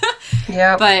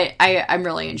 Yeah. But I'm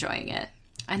really enjoying it.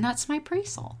 And that's my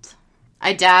pre-salt.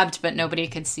 I dabbed, but nobody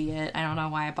could see it. I don't know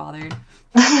why I bothered.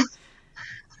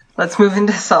 Let's move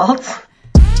into salt.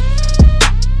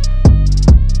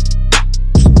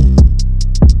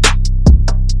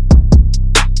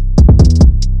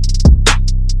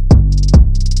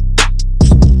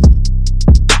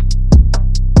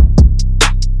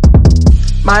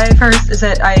 My first is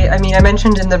that I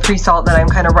mentioned in the pre-salt that I'm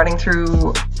kind of running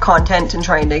through content and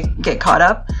trying to get caught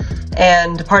up,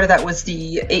 and part of that was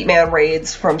the 8-man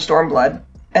raids from Stormblood,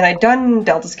 and I'd done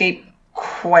Deltascape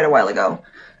quite a while ago,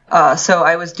 so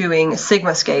I was doing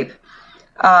Sigmascape.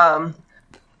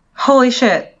 Holy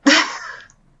shit.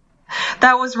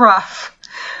 That was rough.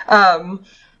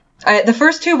 The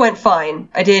first 2 went fine.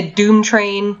 I did Doom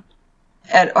Train,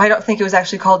 and I don't think it was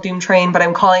actually called Doom Train, but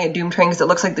I'm calling it Doom Train because it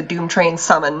looks like the Doom Train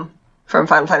summon from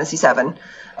Final Fantasy VII,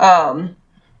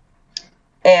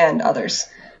 and others.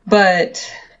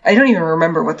 But I don't even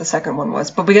remember what the second one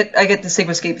was. But I get the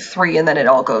Sigmascape 3, and then it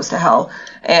all goes to hell.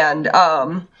 And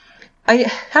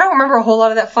I don't remember a whole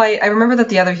lot of that fight. I remember that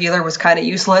the other healer was kind of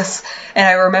useless, and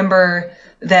I remember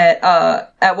that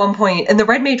at one point, and the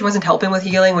red mage wasn't helping with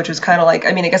healing, which was kind of like,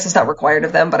 I mean, I guess it's not required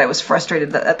of them, but I was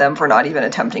frustrated at them for not even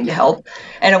attempting to help.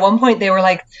 And at one point they were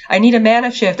like, I need a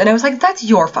mana shift, and I was like, that's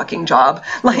your fucking job.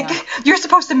 Like, you're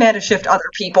supposed to mana shift other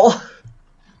people.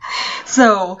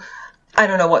 So, I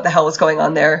don't know what the hell was going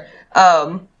on there.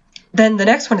 Then the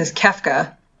next one is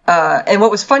Kefka. And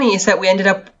what was funny is that we ended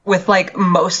up with, like,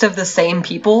 most of the same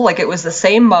people. Like, it was the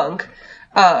same monk.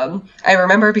 I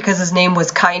remember because his name was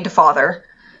Kind Father.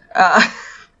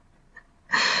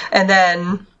 And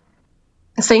then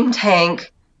same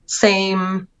tank,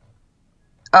 same...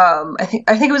 I think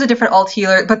it was a different alt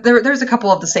healer, but there's a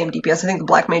couple of the same DPS. I think the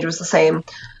Black Mage was the same.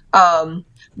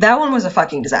 That one was a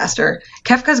fucking disaster.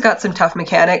 Kefka's got some tough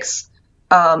mechanics,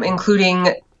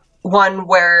 including one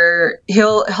where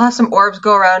he'll have some orbs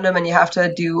go around him and you have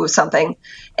to do something.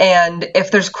 And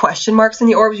if there's question marks in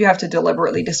the orbs, you have to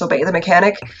deliberately disobey the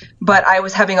mechanic. But I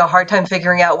was having a hard time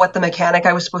figuring out what the mechanic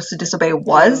I was supposed to disobey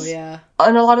was in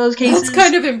a lot of those cases. That's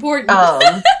kind of important.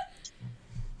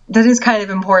 That is kind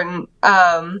of important.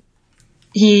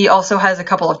 He also has a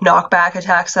couple of knockback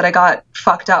attacks that I got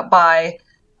fucked up by.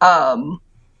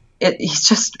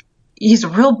 He's a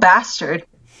real bastard,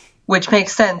 which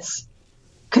makes sense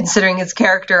considering his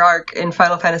character arc in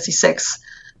Final Fantasy VI.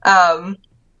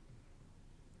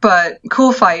 But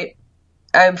cool fight.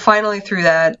 I'm finally through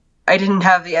that. I didn't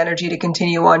have the energy to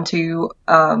continue on to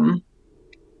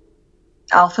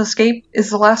Alphascape is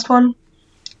the last one.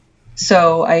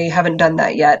 So I haven't done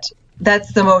that yet.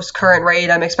 That's the most current raid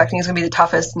I'm expecting is going to be the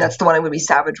toughest, and that's the one I'm going to be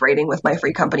Savage raiding with my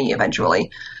free company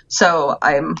eventually. So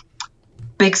I'm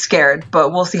big scared,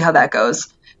 but we'll see how that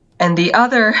goes. And the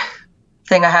other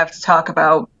thing I have to talk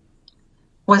about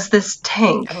was this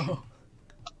tank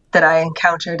that I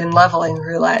encountered in leveling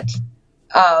roulette.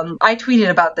 I tweeted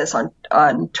about this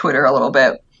on Twitter a little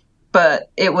bit,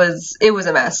 but it was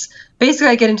a mess. Basically,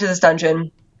 I get into this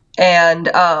dungeon and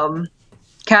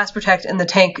cast Protect, and the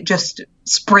tank just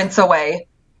sprints away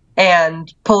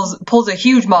and pulls a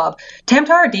huge mob.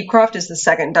 Tamtara Deepcroft is the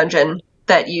second dungeon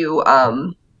that you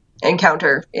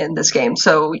encounter in this game.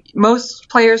 So most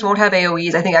players won't have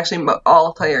AoEs. I think actually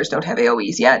all players don't have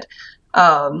AoEs yet.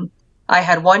 I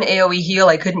had one AoE heal.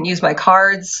 I couldn't use my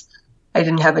cards. I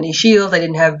didn't have any shield. I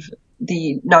didn't have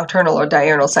the Nocturnal or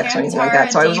Diurnal Sex or anything like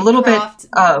that. So I was a little bit...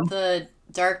 the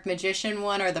Dark Magician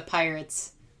one or the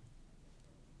Pirates?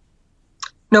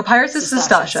 No, Pirates is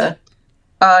Sastasha.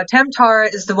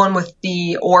 Tamtara is the one with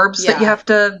the orbs that you have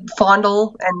to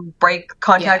fondle and break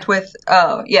contact with.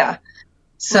 Yeah.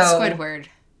 So, with Squidward.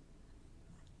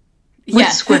 With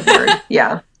Squidward,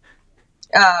 yeah.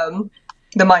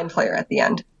 The Mind Flayer at the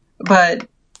end. But,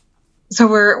 so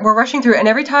we're rushing through, and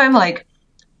every time, like,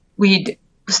 we'd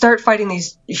start fighting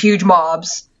these huge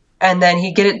mobs, and then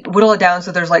he'd whittle it down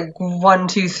so there's, like, 1,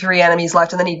 2, 3 enemies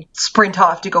left, and then he'd sprint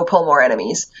off to go pull more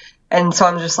enemies. And so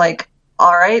I'm just like,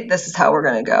 alright, this is how we're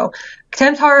gonna go.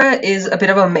 Tamtara is a bit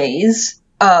of a maze,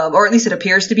 or at least it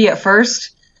appears to be at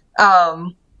first.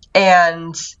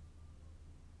 And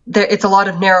it's a lot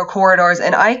of narrow corridors,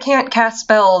 and I can't cast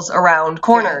spells around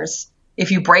corners. If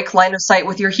you break line of sight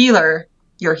with your healer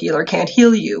can't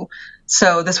heal you.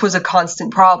 So this was a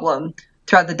constant problem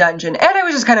throughout the dungeon, and I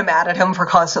was just kind of mad at him for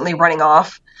constantly running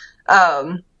off.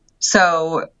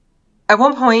 So at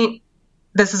one point,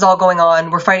 this is all going on,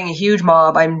 we're fighting a huge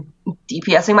mob, I'm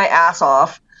DPSing my ass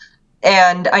off,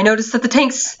 and I noticed that the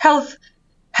tank's health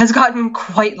has gotten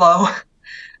quite low.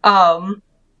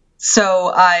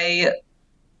 So I'm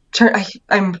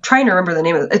trying to remember the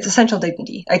name of it. It's Essential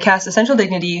Dignity. I cast Essential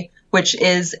Dignity, which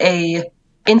is a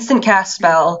instant cast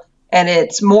spell, and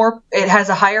it has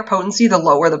a higher potency the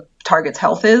lower the target's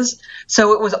health is.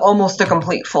 So it was almost a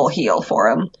complete full heal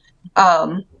for him.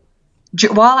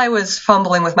 While I was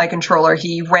fumbling with my controller,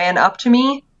 he ran up to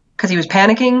me because he was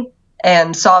panicking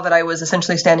and saw that I was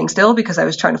essentially standing still because I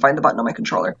was trying to find the button on my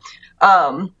controller.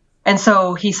 And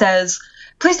so he says,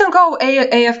 please don't go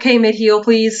AFK mid-heal,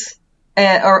 please.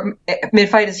 Or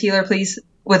mid-fight as healer, please,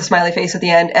 with a smiley face at the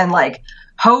end. And like,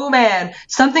 oh man,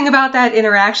 something about that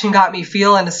interaction got me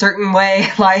feeling a certain way.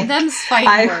 Like, them's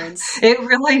fighting words.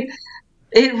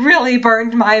 It really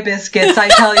burned my biscuits, I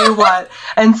tell you what.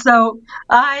 And so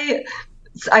I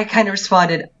kind of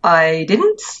responded, I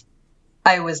didn't.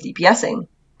 I was DPSing.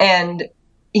 And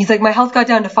he's like, my health got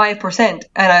down to 5%.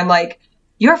 And I'm like,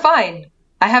 you're fine.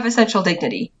 I have Essential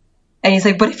Dignity. And he's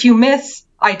like, but if you miss,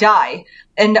 I die.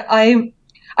 And I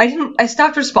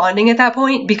stopped responding at that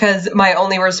point because my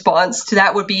only response to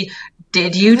that would be,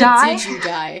 did you die? Did you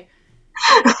die?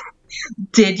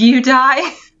 Did you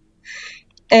die?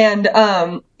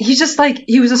 And he's just like,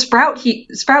 he was a sprout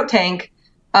tank.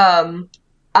 I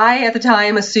at the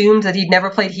time assumed that he'd never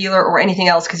played healer or anything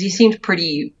else because he seemed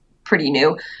pretty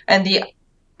new. And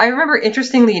I remember,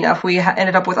 interestingly enough, we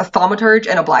ended up with a thaumaturge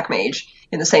and a black mage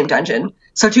in the same dungeon.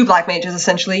 So 2 black mages,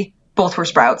 essentially. Both were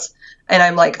sprouts. And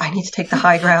I'm like, I need to take the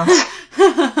high ground.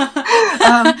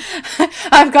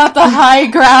 I've got the high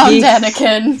ground,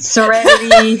 Anakin.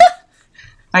 Serenity.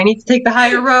 I need to take the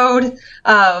higher road.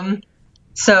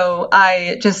 So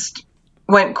I just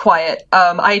went quiet.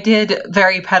 I did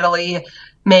very pettily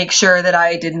make sure that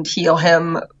I didn't heal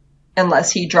him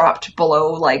unless he dropped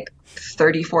below like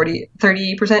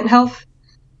 30% health.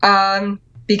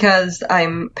 Because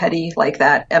I'm petty like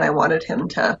that and I wanted him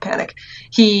to panic.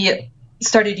 He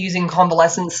started using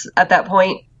convalescence at that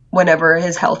point whenever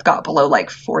his health got below like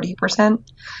 40%.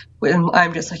 When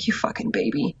I'm just like, you fucking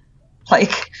baby.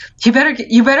 Like, you better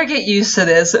get used to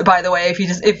this, by the way,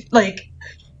 if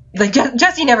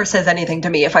Jesse never says anything to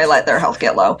me if I let their health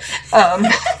get low.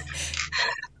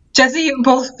 Jesse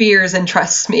both fears and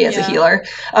trusts me as a healer.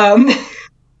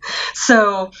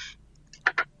 So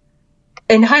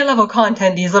in high level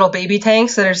content, these little baby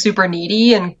tanks that are super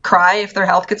needy and cry if their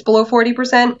health gets below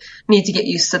 40% need to get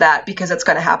used to that because it's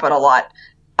going to happen a lot.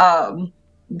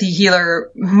 The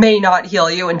healer may not heal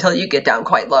you until you get down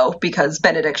quite low because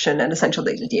benediction and essential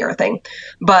dignity are a thing.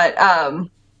 But I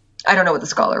don't know what the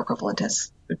scholar equivalent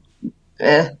is.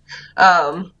 But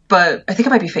I think it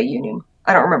might be Fey Union.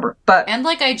 I don't remember. And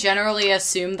like, I generally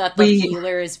assume that the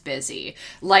healer is busy.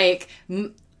 Like,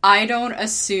 I don't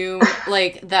assume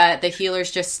like that the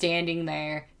healer's just standing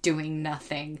there doing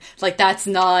nothing. Like, that's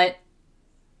not.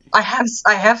 I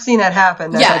have seen that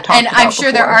happen. Yeah, and I'm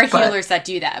sure there are healers that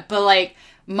do that. But like,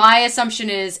 my assumption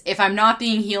is if I'm not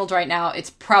being healed right now, it's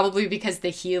probably because the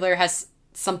healer has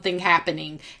something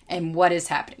happening. And what is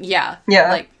happening? Yeah.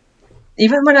 Like,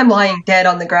 even when I'm lying dead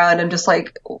on the ground, I'm just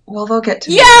like, well, they'll get to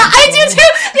me. Yeah, I do too.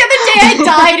 The other day I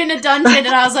died in a dungeon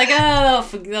and I was like, oh,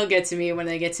 they'll get to me when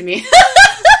they get to me.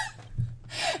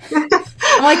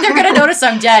 I'm like, they're going to notice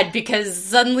I'm dead because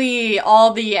suddenly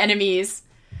all the enemies.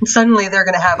 Suddenly they're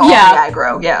going to have all the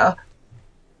aggro, yeah.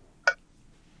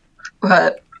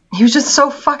 But he was just so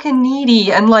fucking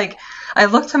needy. And like, I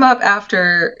looked him up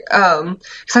after,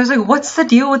 because I was like, what's the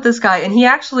deal with this guy? And he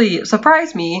actually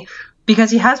surprised me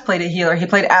because he has played a healer. He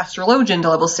played Astrologian to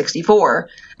level 64.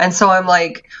 And so I'm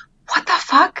like, what the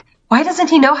fuck? Why doesn't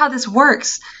he know how this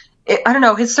works? I don't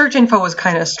know. His search info was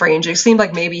kind of strange. It seemed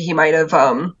like maybe he might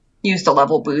have used a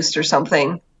level boost or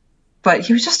something. But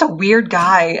he was just a weird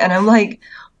guy. And I'm like,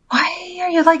 why are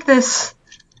you like this?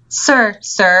 Sir.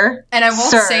 And I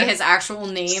won't say his actual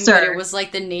name, but it was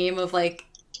like the name of like...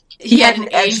 He had an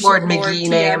Edgelord McGee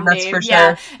name, that's for sure.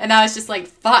 Yeah. And I was just like,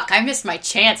 fuck, I missed my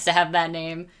chance to have that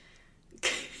name.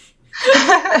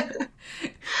 I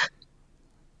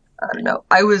don't know.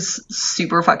 I was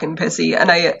super fucking pissy, and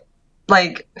I,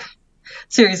 like,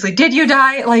 seriously, did you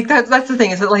die? Like, that's the thing,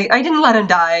 is that, like, I didn't let him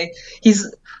die.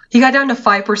 He got down to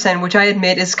 5%, which I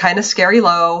admit is kind of scary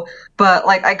low, but,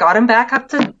 like, I got him back up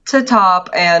to top,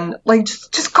 and, like,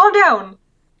 just calm down.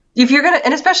 If you're gonna,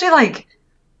 and especially, like,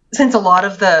 since a lot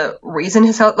of the reason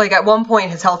his health, like, at one point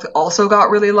his health also got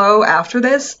really low after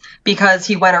this, because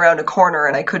he went around a corner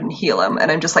and I couldn't heal him,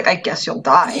 and I'm just like, I guess you'll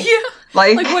die. Yeah.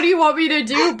 Like, what do you want me to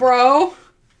do, bro?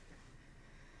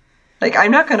 Like,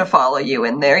 I'm not gonna follow you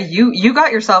in there. You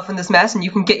got yourself in this mess, and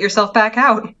you can get yourself back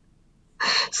out.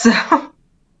 So,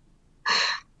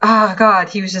 God,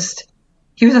 he was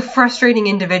a frustrating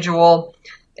individual,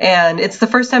 and it's the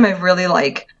first time I've really,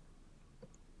 like,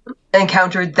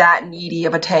 encountered that needy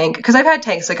of a tank, because I've had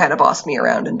tanks that kind of bossed me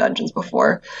around in dungeons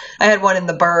before. I had one in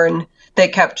the burn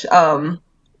that kept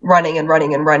running,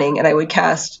 and I would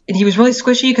cast, and he was really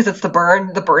squishy because it's the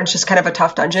burn. The burn's just kind of a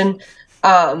tough dungeon.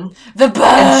 The burn.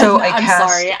 And so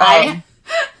I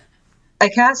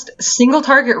cast single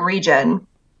target regen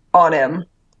on him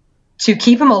to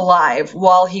keep him alive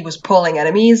while he was pulling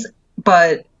enemies,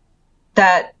 but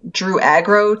that drew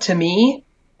aggro to me.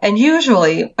 And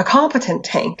usually a competent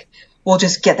tank will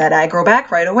just get that aggro back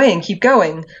right away and keep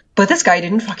going. But this guy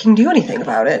didn't fucking do anything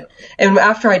about it. And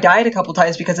after I died a couple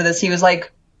times because of this, he was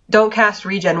like, don't cast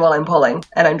regen while I'm pulling.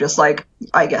 And I'm just like,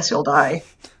 I guess you'll die.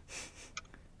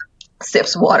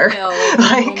 Sips water. Hell, what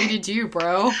do you want me to do,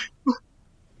 bro?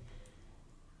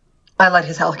 I let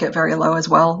his health get very low as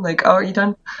well. Like, oh, are you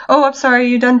done? Oh, I'm sorry, are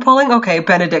you done pulling? Okay,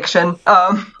 benediction.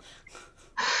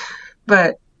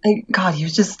 But, God, he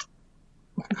was just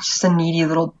a needy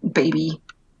little baby,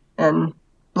 and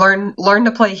learn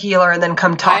to play healer and then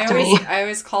come talk to me. I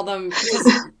always call them,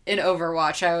 because in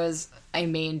Overwatch I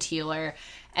mained healer,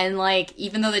 And, like,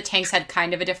 even though the tanks had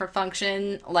kind of a different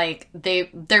function, like, they're...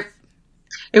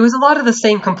 It was a lot of the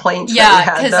same complaints yeah,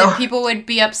 that we had, because people would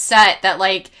be upset that,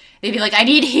 like, they'd be like, I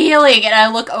need healing, and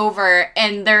I look over,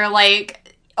 and they're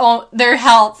like, oh, their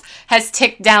health has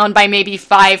ticked down by maybe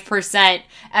 5%,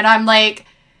 and I'm like...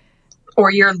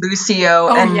 Or you're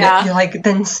Lucio, and you're like,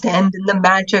 then stand in the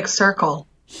magic circle.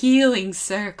 Healing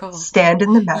circle. Stand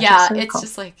in the magic circle. Yeah, it's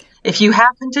just like... If you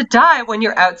happen to die when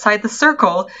you're outside the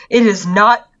circle, it is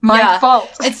not my fault.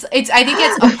 It's. I think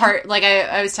it's a part, like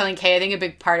I was telling Kay, I think a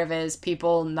big part of it is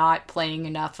people not playing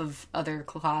enough of other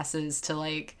classes to,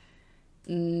 like,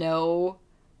 know.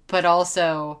 But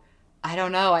also, I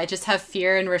don't know, I just have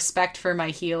fear and respect for my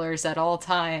healers at all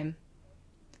time.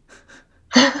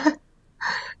 Well,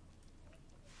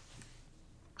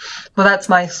 that's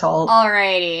my salt.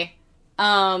 Alrighty.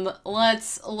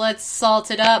 Let's salt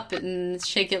it up and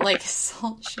shake it like a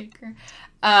salt shaker.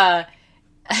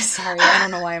 Sorry, I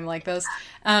don't know why I'm like this.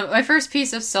 My first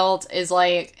piece of salt is,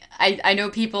 like, I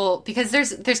know people, because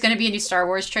there's going to be a new Star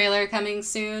Wars trailer coming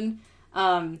soon,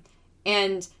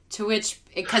 and to which,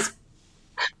 because...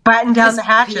 Batten down the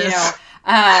hatches. You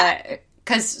know,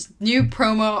 because new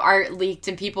promo art leaked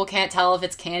and people can't tell if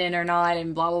it's canon or not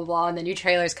and blah, blah, blah, and the new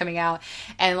trailer's coming out.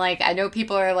 And, like, I know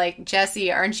people are like,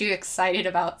 Jesse, aren't you excited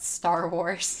about Star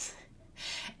Wars?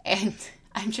 And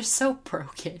I'm just so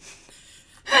broken.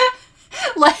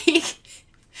 Like,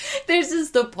 there's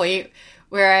just the point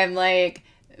where I'm like,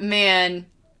 man,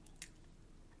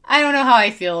 I don't know how I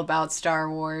feel about Star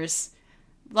Wars.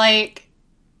 Like,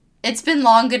 it's been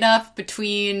long enough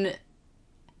between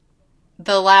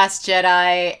The Last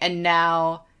Jedi and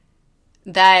now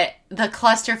that the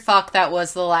clusterfuck that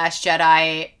was The Last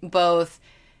Jedi, both,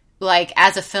 like,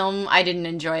 as a film, I didn't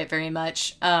enjoy it very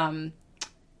much,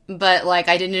 but, like,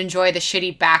 I didn't enjoy the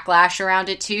shitty backlash around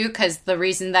it, too, because the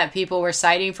reason that people were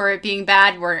citing for it being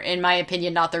bad were, in my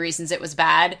opinion, not the reasons it was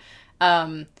bad,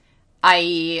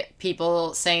 i.e.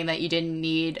 people saying that you didn't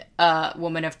need a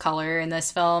woman of color in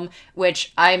this film,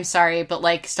 which, I'm sorry, but,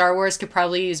 like, Star Wars could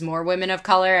probably use more women of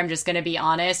color, I'm just gonna be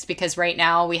honest, because right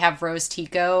now we have Rose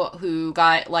Tico, who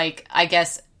got, like, I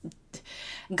guess,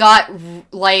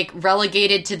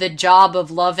 relegated to the job of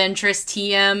love interest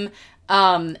TM,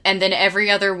 and then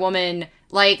every other woman,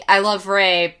 like, I love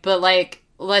Rey, but, like,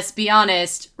 let's be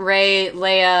honest, Rey,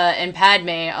 Leia, and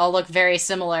Padme all look very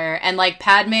similar. And, like,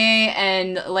 Padme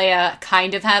and Leia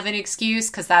kind of have an excuse,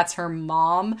 because that's her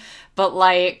mom. But,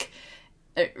 like,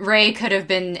 Rey could have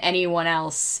been anyone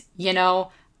else, you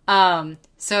know?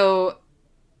 So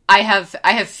I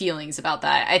have feelings about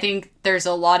that. I think there's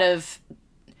a lot of,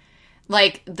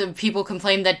 like, the people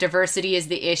complain that diversity is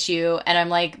the issue, and I'm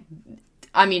like...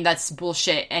 I mean, that's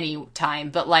bullshit any time,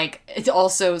 but, like, it's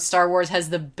also Star Wars has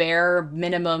the bare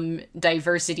minimum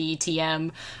diversity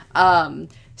TM,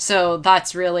 so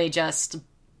that's really just,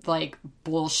 like,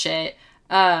 bullshit,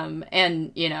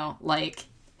 and, you know, like,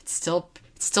 it's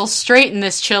still straight in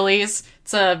this Chili's.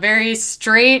 It's a very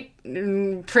straight,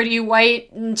 pretty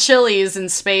white Chili's in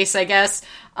space, I guess,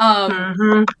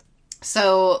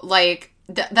 so, like,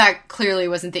 that clearly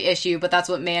wasn't the issue, but that's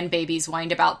what man babies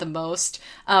whined about the most.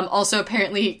 Also,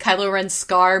 apparently, Kylo Ren's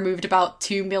scar moved about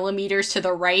 2 millimeters to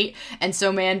the right, and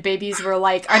so man babies were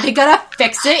like, are they gonna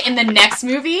fix it in the next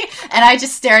movie? And I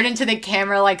just stared into the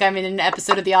camera like I'm in an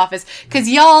episode of The Office, because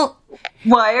y'all...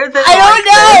 Why are they I don't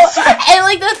know! And,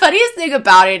 like, the funniest thing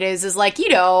about it is like, you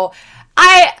know,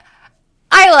 I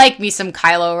like me some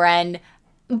Kylo Ren,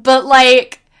 but,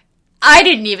 like, I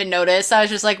didn't even notice. I was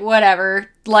just like, whatever.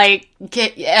 Like, because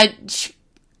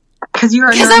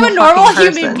I'm a normal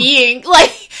human being.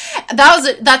 Like,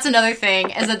 that's another thing.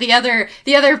 Is that the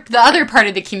other part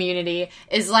of the community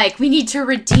is like, we need to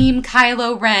redeem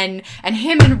Kylo Ren, and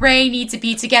him and Rey need to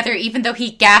be together, even though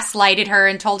he gaslighted her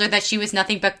and told her that she was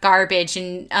nothing but garbage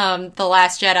in The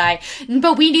Last Jedi.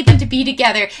 But we need them to be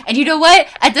together. And you know what?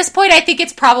 At this point, I think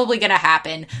it's probably gonna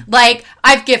happen. Like,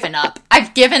 I've given up.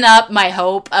 I've given up my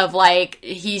hope of, like,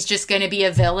 he's just gonna be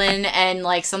a villain, and,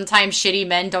 like, sometimes shitty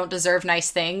men don't deserve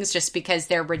nice things just because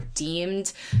they're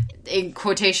redeemed, in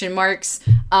quotation marks.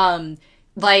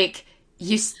 Like,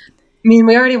 you... I mean,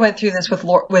 we already went through this with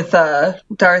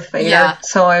Darth Vader,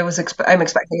 so I'm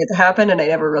expecting it to happen, and I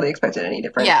never really expected any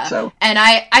different. Yeah, so. And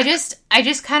I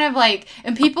just kind of, like,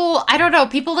 and people, I don't know,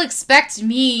 people expect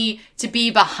me to be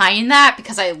behind that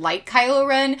because I like Kylo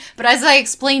Ren, but as I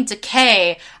explained to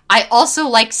Kay, I also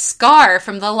like Scar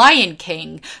from The Lion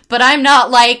King, but I'm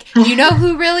not like, you know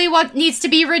who really needs to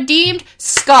be redeemed?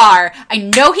 Scar. I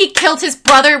know he killed his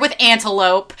brother with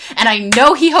Antelope, and I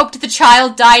know he hoped the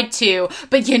child died too,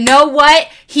 but you know what?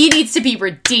 He needs to be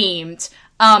redeemed.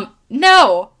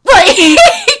 No. Like,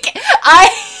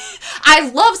 I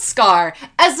love Scar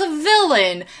as a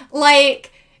villain,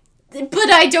 like, but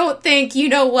I don't think, you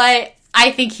know what,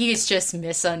 I think he's just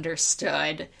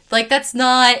misunderstood. Like, that's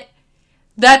not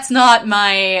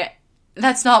my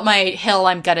hill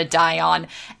I'm gonna die on.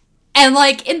 And,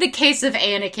 like, in the case of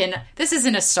Anakin, this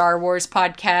isn't a Star Wars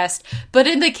podcast, but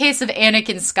in the case of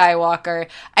Anakin Skywalker,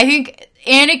 I think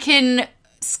Anakin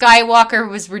Skywalker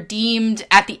was redeemed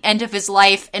at the end of his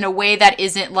life in a way that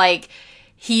isn't, like,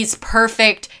 he's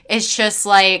perfect. It's just,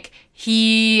 like,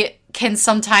 he can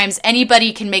sometimes,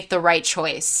 anybody can make the right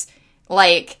choice.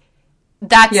 Like,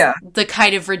 that's the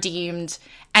kind of redeemed.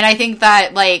 And I think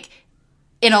that, like,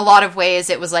 in a lot of ways,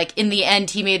 it was, like, in the end,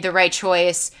 he made the right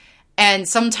choice. And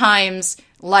sometimes,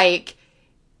 like,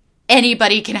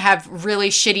 anybody can have really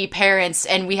shitty parents,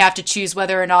 and we have to choose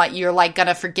whether or not you're, like,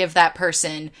 gonna forgive that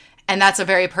person. And that's a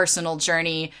very personal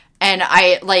journey. And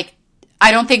I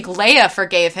don't think Leia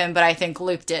forgave him, but I think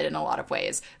Luke did in a lot of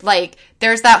ways. Like,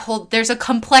 there's a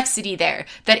complexity there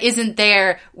that isn't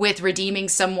there with redeeming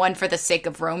someone for the sake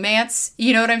of romance.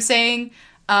 You know what I'm saying?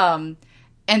 And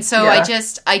so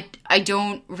I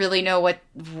don't really know what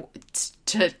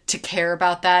to care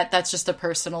about that. That's just a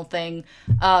personal thing.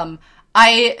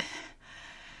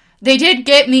 They did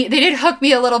hook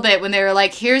me a little bit when they were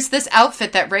like, here's this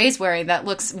outfit that Rey's wearing that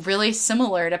looks really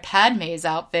similar to Padme's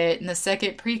outfit in the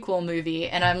second prequel movie.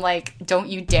 And I'm like, don't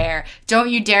you dare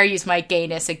use my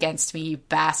gayness against me, you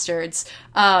bastards.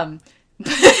 But,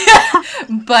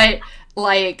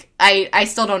 like, I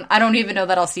still I don't even know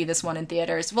that I'll see this one in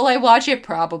theaters. Will I watch it?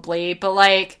 Probably. But,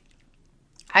 like,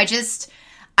 I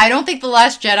don't think The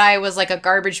Last Jedi was, like, a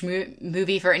garbage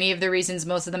movie for any of the reasons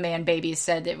most of the man babies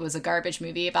said it was a garbage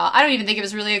movie about. I don't even think it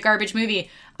was really a garbage movie.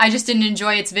 I just didn't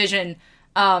enjoy its vision.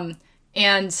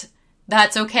 And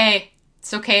that's okay.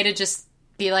 It's okay to just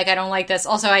be like, I don't like this.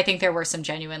 Also, I think there were some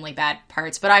genuinely bad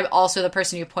parts, but I'm also the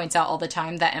person who points out all the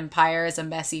time that Empire is a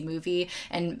messy movie,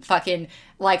 and fucking,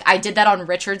 like, I did that on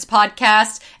Richard's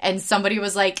podcast, and somebody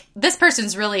was like, this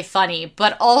person's really funny,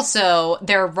 but also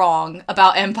they're wrong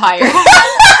about Empire. Yeah,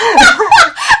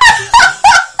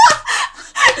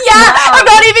 wow. I'm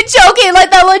not even joking, like,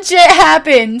 that legit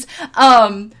happened.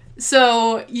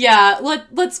 So, yeah,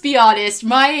 let's be honest.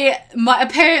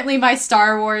 Apparently my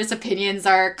Star Wars opinions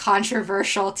are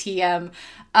controversial, TM.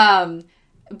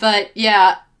 But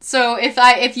yeah, so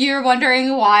if you're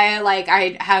wondering why, like,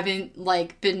 I haven't,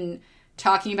 like, been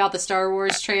talking about the Star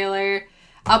Wars trailer,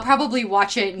 I'll probably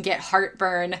watch it and get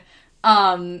heartburn.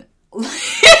 Like,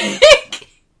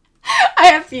 I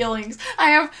have feelings.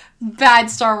 I have bad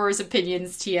Star Wars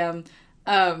opinions, TM.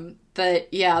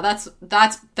 But yeah,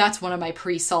 that's one of my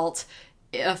pre-salt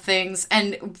things.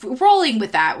 And rolling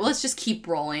with that, well, let's just keep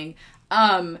rolling.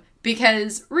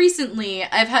 Because recently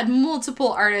I've had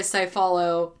multiple artists I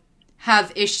follow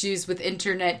have issues with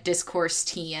internet discourse,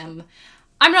 TM.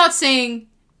 I'm not saying...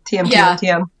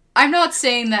 TM. I'm not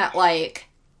saying that, like,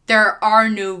 there are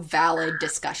no valid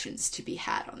discussions to be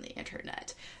had on the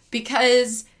internet.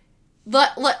 Because,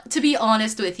 to be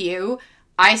honest with you,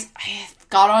 I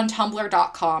got on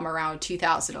Tumblr.com around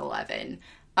 2011.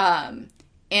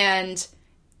 And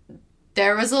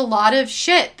there was a lot of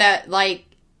shit that, like,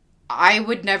 I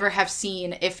would never have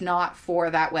seen if not for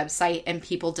that website and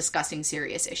people discussing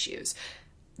serious issues.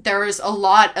 There was a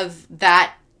lot of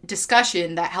that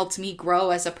discussion that helped me grow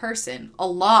as a person. A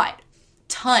lot.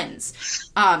 Tons.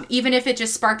 Even if it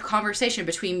just sparked conversation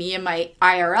between me and my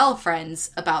IRL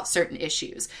friends about certain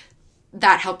issues.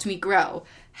 That helped me grow.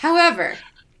 However,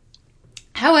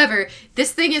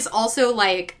 this thing is also,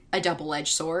 like, a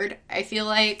double-edged sword, I feel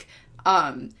like.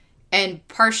 And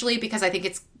partially because I think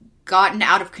it's gotten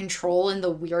out of control in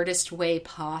the weirdest way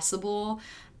possible.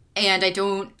 And I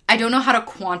don't know how to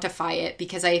quantify it,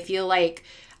 because I feel like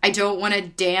I don't want to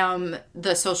damn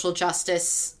the social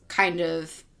justice kind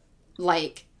of,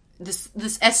 like, this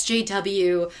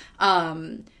SJW,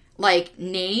 like,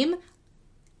 name.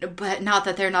 But not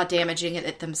that they're not damaging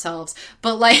it themselves.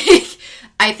 But, like,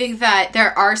 I think that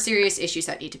there are serious issues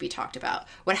that need to be talked about.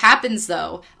 What happens,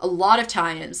 though, a lot of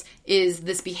times, is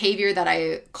this behavior that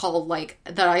I call, like,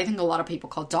 that I think a lot of people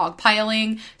call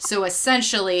dogpiling. So,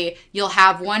 essentially, you'll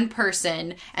have one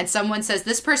person, and someone says,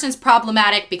 this person's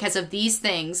problematic because of these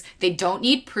things. They don't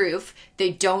need proof. They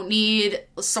don't need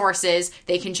sources.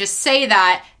 They can just say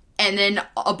that. And then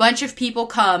a bunch of people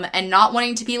come, and not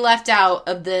wanting to be left out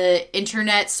of the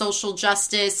internet social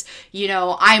justice, you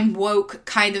know, I'm woke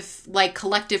kind of, like,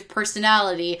 collective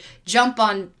personality, jump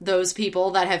on those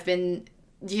people that have been,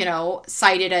 you know,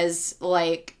 cited as,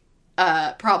 like,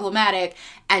 problematic,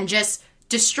 and just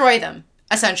destroy them,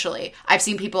 essentially. I've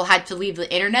seen people had to leave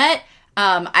the internet.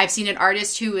 I've seen an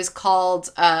artist who is called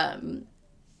a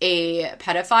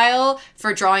pedophile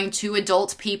for drawing 2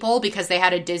 adult people because they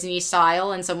had a Disney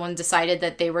style and someone decided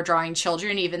that they were drawing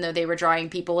children even though they were drawing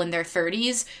people in their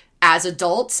 30s as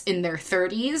adults in their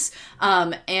 30s.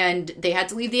 And they had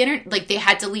to leave the internet. Like, they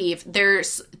had to leave.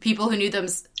 There's people who knew them.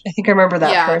 I think I remember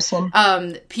that person.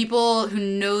 People who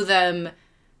know them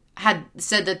had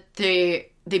said that they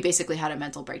basically had a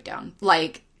mental breakdown.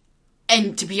 Like,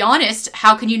 and to be honest,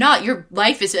 how can you not? Your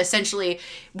life is essentially,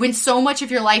 when so much of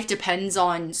your life depends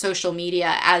on social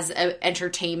media as an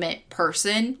entertainment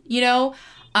person, you know,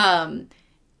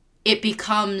 it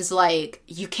becomes like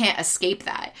you can't escape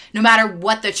that, no matter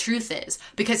what the truth is,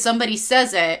 because somebody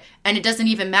says it and it doesn't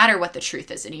even matter what the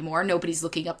truth is anymore. Nobody's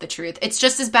looking up the truth. It's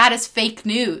just as bad as fake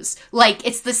news. Like,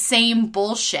 it's the same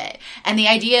bullshit. And the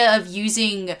idea of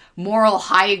using moral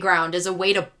high ground as a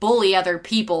way to bully other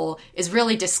people is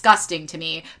really disgusting to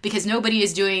me, because nobody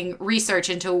is doing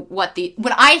research into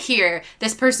when I hear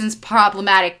this person's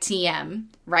problematic TM,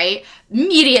 right?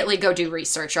 Immediately go do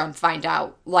research on, find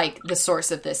out, like, the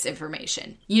source of this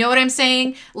information. You know what I'm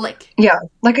saying? Like, yeah,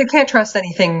 like, I can't trust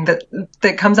anything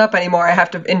that comes up anymore. I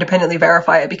have to independently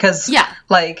verify it because,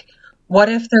 like, what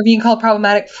if they're being called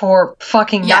problematic for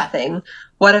fucking nothing?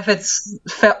 What if it's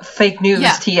fake news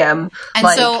TM? And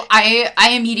like, so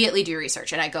I immediately do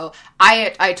research, and I go,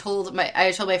 I told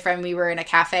my friend we were in a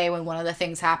cafe when one of the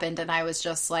things happened, and I was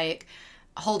just like,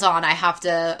 hold on, I have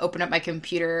to open up my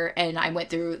computer, and I went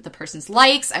through the person's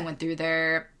likes, I went through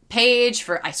their page,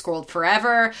 I scrolled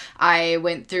forever, I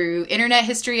went through internet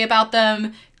history about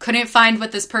them, couldn't find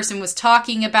what this person was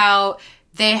talking about,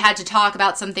 they had to talk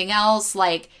about something else,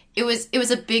 like, it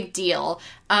was a big deal.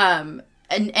 And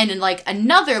like,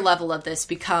 another level of this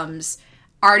becomes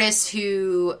artists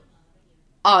who,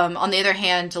 on the other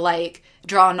hand, like,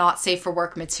 draw not safe for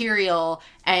work material,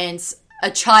 and a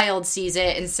child sees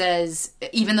it and says,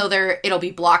 even though it'll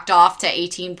be blocked off to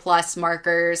 18 plus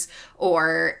markers,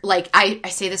 or like, I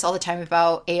say this all the time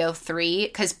about AO3,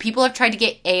 because people have tried to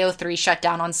get AO3 shut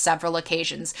down on several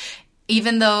occasions.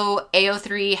 Even though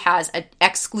AO3 has an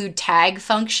exclude tag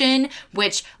function,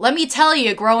 which, let me tell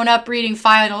you, growing up reading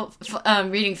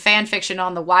fan fiction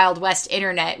on the Wild West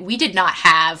internet, we did not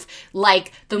have.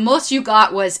 Like, the most you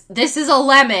got was, this is a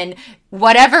lemon.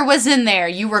 Whatever was in there,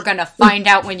 you were gonna find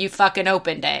out when you fucking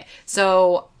opened it.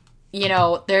 So, you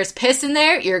know, there's piss in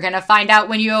there, you're gonna find out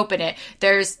when you open it.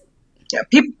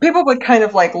 People would kind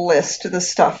of, like, list the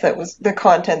stuff that was, the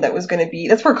content that was gonna be,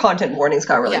 that's where content warnings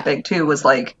got really big too, was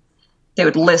like, they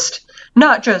would list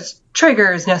not just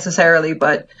triggers necessarily,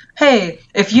 but, hey,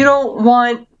 if you don't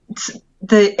want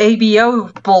the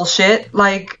ABO bullshit,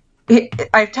 like,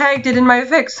 I've tagged it in my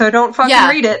fix, so don't fucking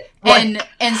read it. Like,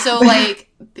 and so, like,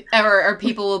 or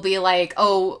people will be like,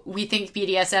 oh, we think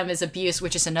BDSM is abuse,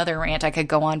 which is another rant I could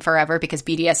go on forever, because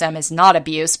BDSM is not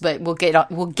abuse, but we'll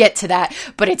get to that.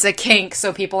 But it's a kink,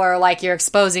 so people are like, you're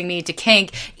exposing me to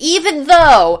kink, even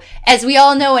though, as we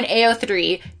all know in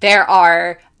AO3, there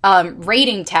are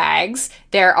rating tags.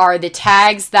 There are the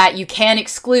tags that you can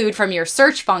exclude from your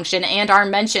search function and are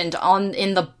mentioned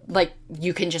in the, like,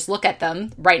 you can just look at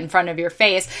them right in front of your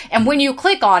face. And when you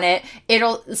click on it,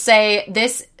 it'll say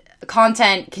this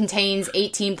content contains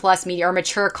 18 plus media or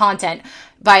mature content.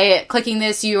 By clicking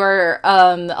this, you are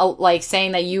like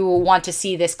saying that you want to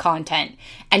see this content,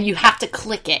 and you have to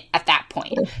click it at that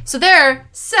point. So there are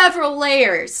several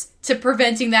layers to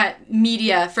preventing that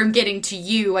media from getting to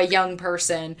you, a young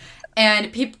person.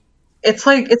 And people, it's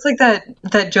like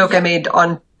that joke I made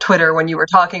on Twitter when you were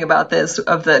talking about this,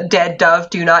 of the dead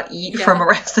dove do not eat from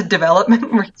Arrested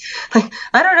Development. Like,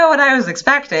 I don't know what I was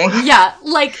expecting. Yeah,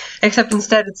 like, except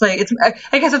instead it's like,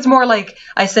 I guess it's more like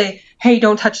I say, hey,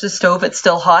 don't touch the stove, it's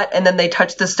still hot, and then they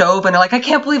touch the stove and they're like, I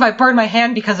can't believe I burned my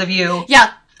hand because of you.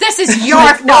 Yeah, this is your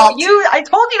like, fault. No, I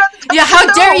told you not to touch the stove.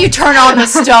 How dare you turn on the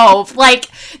stove? Like,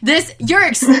 this, you're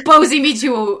exposing me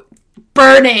to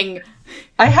burning.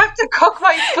 I have to cook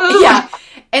my food. Yeah.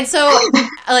 And so,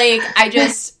 like,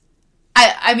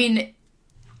 I mean, yeah.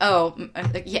 Oh,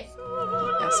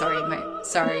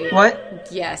 sorry. What?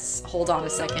 Yes, hold on a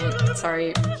second.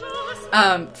 Sorry.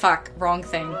 Fuck, wrong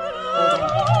thing. Hold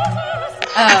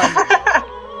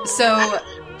on. So,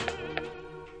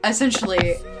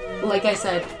 essentially, like I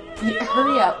said,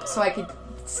 hurry up so I could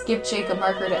give Jake a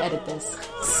marker to edit this.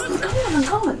 I'm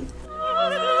going.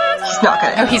 He's not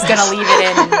gonna. Oh, he's gonna leave it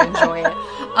in and enjoy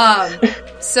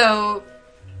it. So,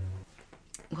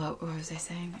 what was I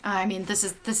saying? I mean, this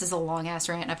is a long ass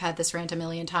rant. I've had this rant a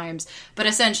million times, but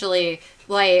essentially,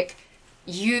 like,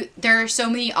 there are so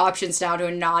many options now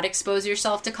to not expose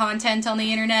yourself to content on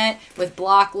the internet with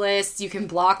block lists. You can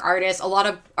block artists. A lot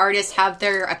of artists have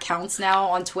their accounts now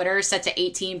on Twitter set to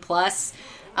 18 plus.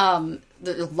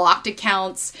 The locked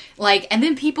accounts, like, and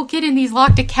then people get in these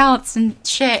locked accounts and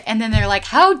shit, and then they're like,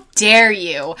 how dare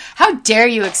you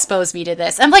expose me to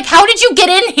this? I'm like, how did you get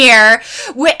in here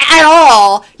at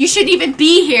all? You shouldn't even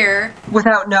be here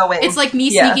without knowing. It's like me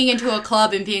sneaking into a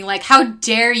club and being like, how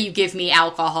dare you give me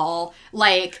alcohol?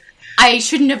 Like, I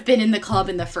shouldn't have been in the club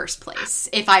in the first place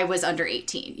if I was under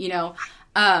 18, you know?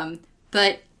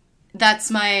 But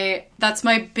that's my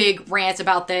big rant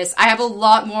about this. I have a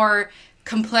lot more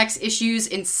complex issues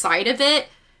inside of it,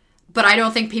 but I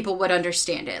don't think people would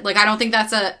understand it. Like, I don't think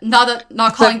that's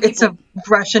not calling people... It's a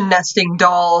Russian nesting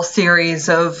doll series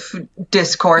of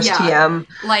discourse TM.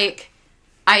 Like,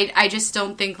 I just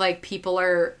don't think, like, people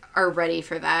are ready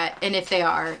for that. And if they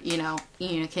are, you know,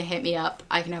 can hit me up.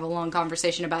 I can have a long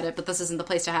conversation about it, but this isn't the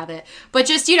place to have it. But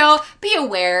just, you know, be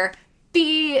aware.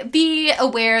 Be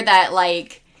aware that,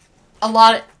 like, a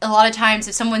lot of times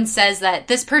if someone says that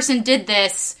this person did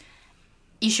this,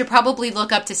 you should probably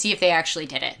look up to see if they actually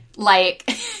did it. Like,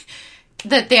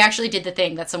 that they actually did the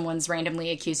thing that someone's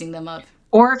randomly accusing them of.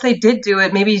 Or if they did do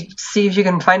it, maybe see if you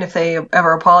can find if they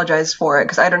ever apologized for it.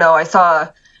 Because I don't know, I saw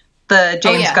the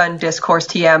James Gunn discourse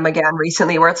TM again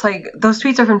recently, where it's like, those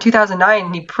tweets are from 2009,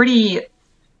 and he pretty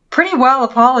well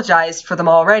apologized for them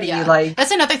already. Yeah. Like, that's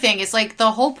another thing. It's like,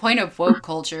 the whole point of woke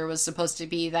culture was supposed to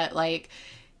be that, like,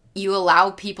 you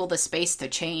allow people the space to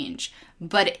change.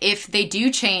 But if they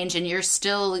do change and you're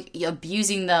still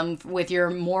abusing them with your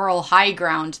moral high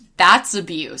ground, that's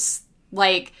abuse.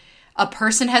 Like, a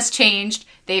person has changed.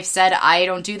 They've said, I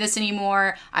don't do this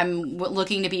anymore. I'm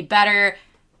looking to be better.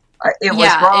 It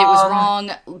was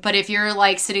wrong. But if you're,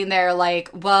 like, sitting there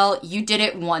like, well, you did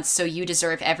it once, so you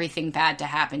deserve everything bad to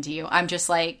happen to you. I'm just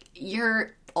like,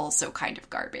 you're also kind of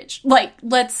garbage. Like,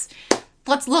 let's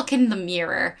look in the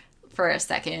mirror for a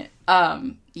second.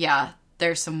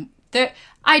 There's some...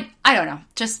 I don't know.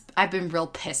 Just, I've been real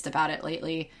pissed about it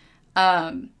lately.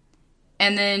 And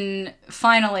then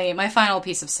finally, my final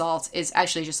piece of salt is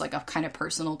actually just like a kind of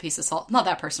personal piece of salt. Not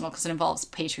that personal because it involves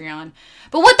Patreon.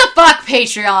 But what the fuck,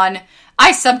 Patreon?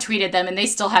 I subtweeted them and they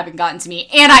still haven't gotten to me.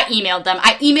 And I emailed them.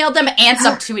 And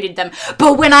subtweeted them.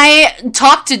 But when I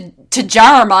talked to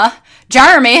Jeremy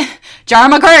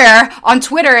Greer on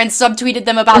Twitter and subtweeted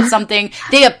them about something,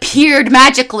 they appeared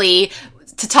magically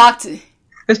to talk to...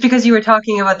 It's because you were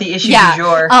talking about the issue du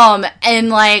jour. And,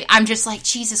 like, I'm just like,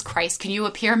 Jesus Christ, can you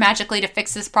appear magically to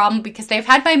fix this problem? Because they've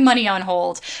had my money on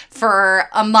hold for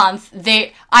a month.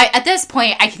 At this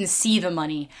point, I can see the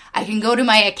money. I can go to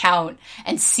my account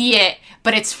and see it,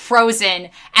 but it's frozen.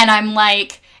 And I'm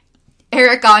like,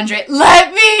 Eric Andre,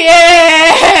 let me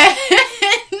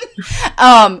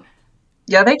in!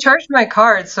 Yeah, they charged my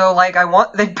card, so, like,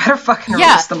 they better fucking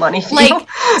release the money. Like,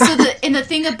 and the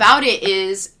thing about it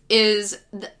is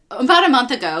about a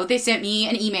month ago, they sent me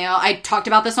an email. I talked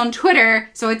about this on Twitter,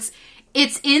 so it's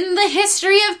in the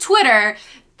history of Twitter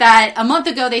that a month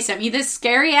ago they sent me this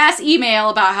scary-ass email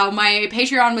about how my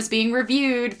Patreon was being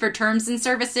reviewed for terms and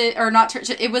services, or not,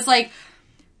 it was like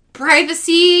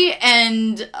privacy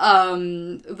and,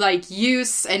 like,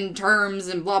 use and terms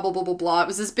and blah, blah, blah, blah, blah. It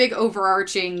was this big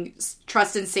overarching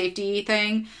trust and safety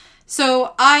thing.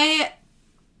 So I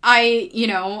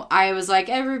was like,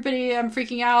 everybody, I'm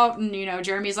freaking out. And,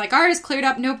 Jeremy's like, ours cleared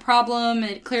up, no problem.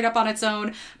 It cleared up on its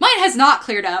own. Mine has not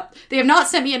cleared up. They have not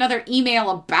sent me another email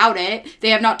about it. They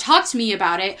have not talked to me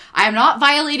about it. I am not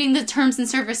violating the terms and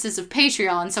services of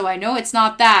Patreon, so I know it's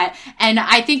not that. And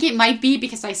I think it might be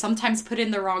because I sometimes put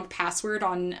in the wrong password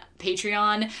on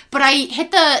Patreon, but I hit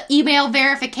the email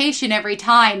verification every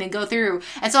time and go through.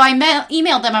 And so I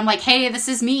emailed them. I'm like, hey, this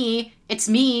is me. It's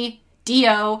me,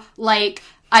 Dio. Like...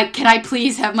 Can I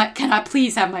please have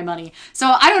my money? So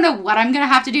I don't know what I'm going to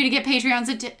have to do to get Patreon's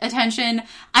attention.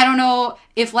 I don't know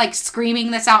if, like,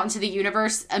 screaming this out into the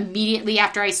universe immediately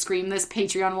after I scream this,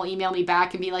 Patreon will email me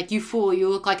back and be like, you fool, you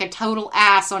look like a total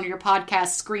ass on your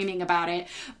podcast screaming about it.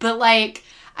 But, like,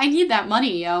 I need that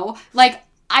money, yo. Like,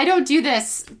 I don't do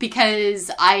this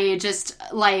because I just,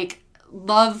 like,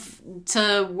 love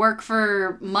to work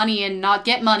for money and not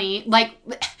get money. Like,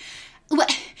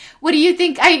 what do you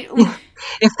think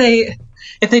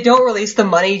If they don't release the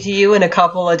money to you in a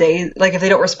couple of days, like if they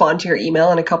don't respond to your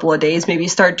email in a couple of days, maybe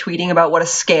start tweeting about what a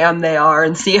scam they are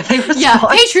and see if they respond. Yeah,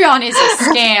 Patreon is a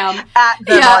scam.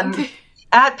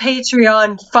 At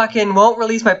Patreon fucking won't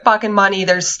release my fucking money.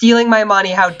 They're stealing my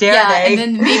money. How dare they?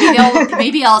 And then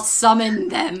maybe I'll summon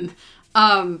them.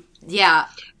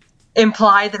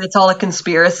 imply that it's all a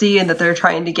conspiracy and that they're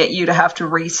trying to get you to have to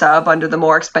resub under the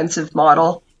more expensive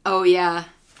model. Oh yeah,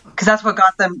 because that's what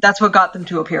got them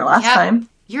to appear last time.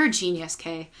 You're a genius,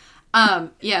 Kay.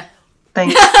 Yeah.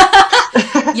 Thanks.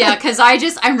 Yeah, because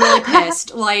I'm really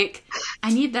pissed. Like,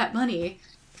 I need that money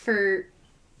for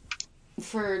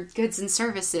goods and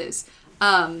services.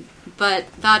 But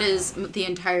that is the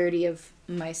entirety of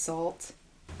my salt.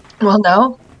 Well,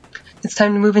 no. It's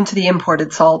time to move into the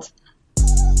imported salt.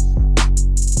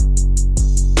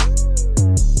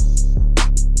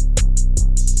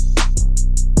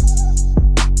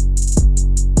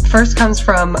 First comes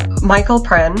from Michael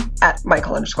Pren, at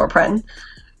Michael_Pren.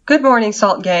 Good morning,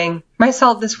 Salt Gang. My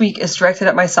salt this week is directed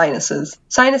at my sinuses.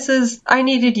 Sinuses, I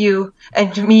needed you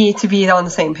and me to be on the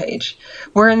same page.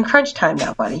 We're in crunch time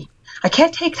now, buddy. I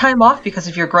can't take time off because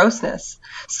of your grossness.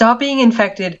 Stop being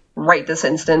infected right this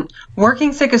instant.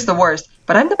 Working sick is the worst,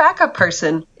 but I'm the backup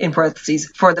person, in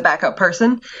parentheses, for the backup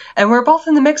person, and we're both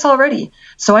in the mix already,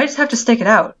 so I just have to stick it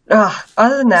out.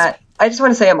 Other than that, I just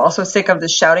want to say I'm also sick of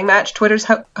this shouting match Twitter's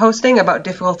hosting about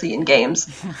difficulty in games.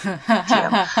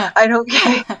 TM. I don't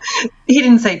care. He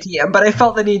didn't say TM, but I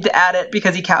felt the need to add it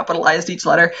because he capitalized each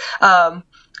letter.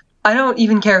 I don't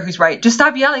even care who's right. Just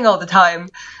stop yelling all the time.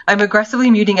 I'm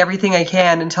aggressively muting everything I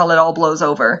can until it all blows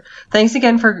over. Thanks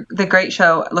again for the great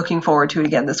show. Looking forward to it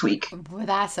again this week. Boy,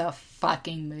 that's a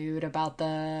fucking mood about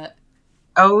the...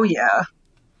 Oh, yeah.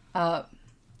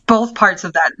 Both parts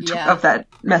of that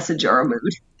message are a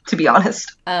mood, to be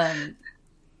honest.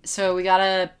 So we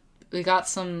got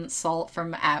some salt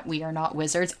from at We Are Not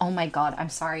Wizards. Oh my god, I'm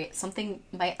sorry.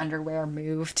 My underwear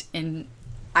moved and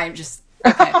I just...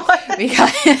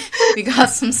 Okay, we got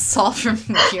some salt from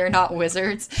We Are Not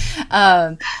Wizards.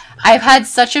 I've had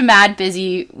such a mad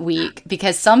busy week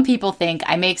because some people think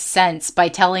I make sense by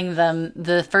telling them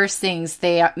the first things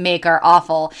they make are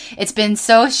awful. It's been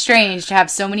so strange to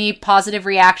have so many positive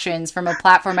reactions from a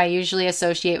platform I usually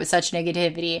associate with such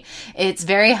negativity. It's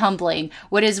very humbling.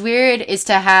 What is weird is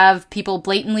to have people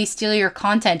blatantly steal your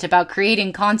content about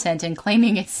creating content and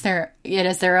claiming it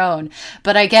as their own.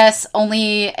 But I guess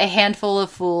only a handful of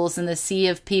fools in the sea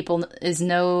of people is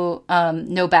no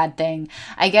bad thing.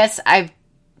 I guess I've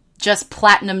just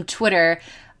platinum Twitter.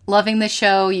 Loving the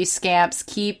show, you scamps.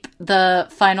 Keep the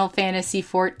Final Fantasy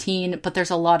 14, but there's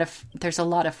a lot of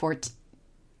 14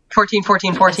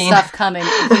 stuff coming.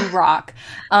 You rock.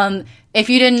 If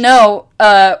you didn't know,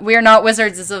 We're Not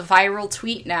Wizards is a viral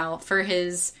tweet now for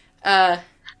his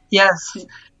Yes.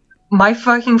 My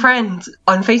fucking friend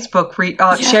on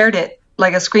Facebook shared it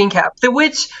like a screen cap,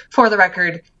 which, for the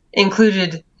record,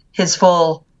 included his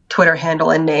full Twitter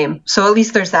handle and name. So at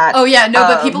least there's that. Oh, yeah. No,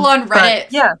 but people on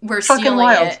Reddit were stealing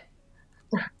wild. It.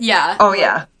 Yeah. Oh,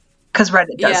 yeah. Because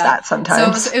Reddit does that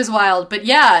sometimes. So it was wild. But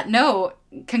yeah, no.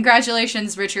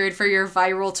 Congratulations, Richard, for your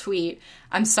viral tweet.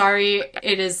 I'm sorry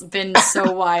it has been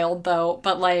so wild, though.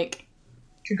 But, like...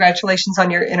 Congratulations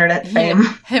on your internet fame.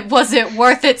 Was it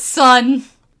worth it, son?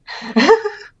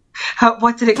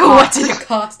 What did it cost? What did it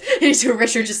cost? And so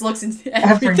Richard just looks into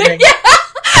everything. Yeah.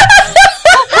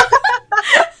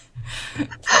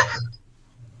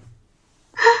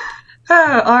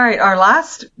 All right, our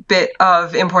last bit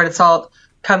of imported salt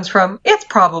comes from It's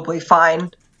Probably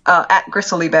Fine, at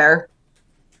Gristly Bear.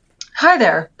 Hi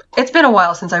there. It's been a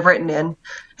while since I've written in,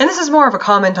 and this is more of a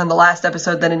comment on the last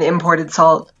episode than an imported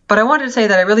salt, but I wanted to say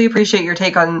that I really appreciate your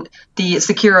take on the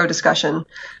Sekiro discussion.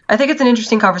 I think it's an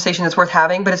interesting conversation that's worth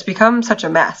having, but it's become such a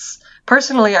mess.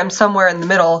 Personally, I'm somewhere in the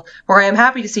middle, where I am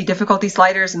happy to see difficulty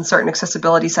sliders and certain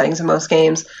accessibility settings in most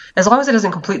games, as long as it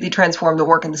doesn't completely transform the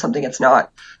work into something it's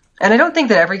not. And I don't think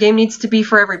that every game needs to be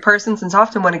for every person, since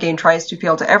often when a game tries to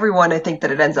appeal to everyone, I think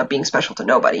that it ends up being special to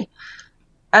nobody.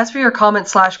 As for your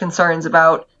comments/concerns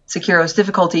about Sekiro's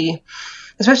difficulty,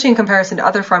 especially in comparison to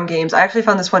other From games, I actually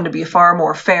found this one to be far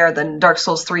more fair than Dark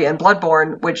Souls 3 and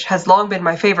Bloodborne, which has long been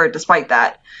my favorite despite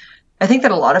that. I think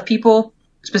that a lot of people,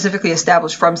 specifically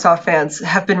established FromSoft fans,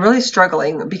 have been really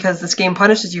struggling because this game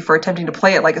punishes you for attempting to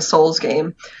play it like a Souls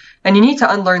game, and you need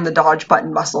to unlearn the dodge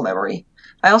button muscle memory.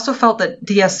 I also felt that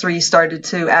DS3 started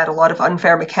to add a lot of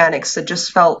unfair mechanics that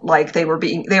just felt like they were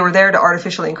there to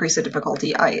artificially increase the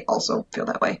difficulty. I also feel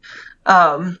that way.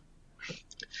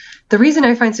 The reason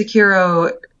I find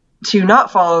Sekiro to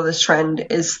not follow this trend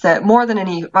is that more than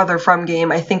any other From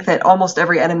game, I think that almost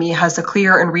every enemy has a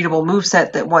clear and readable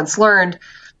moveset that once learned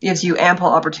gives you ample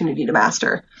opportunity to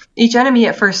master. Each enemy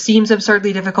at first seems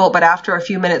absurdly difficult, but after a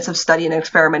few minutes of study and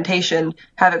experimentation,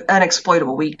 have an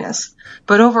unexploitable weakness.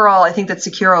 But overall, I think that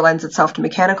Sekiro lends itself to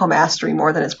mechanical mastery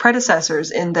more than its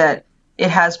predecessors in that it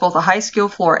has both a high skill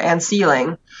floor and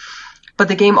ceiling, but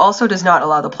the game also does not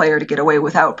allow the player to get away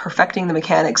without perfecting the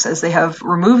mechanics, as they have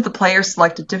removed the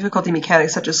player-selected difficulty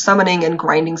mechanics such as summoning and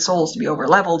grinding souls to be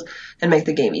over-leveled and make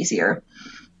the game easier.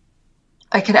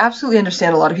 I can absolutely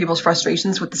understand a lot of people's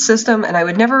frustrations with the system, and I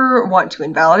would never want to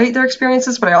invalidate their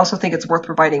experiences, but I also think it's worth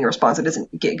providing a response that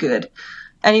doesn't get good.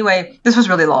 Anyway, this was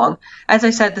really long. As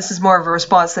I said, this is more of a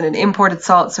response than an imported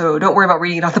salt, so don't worry about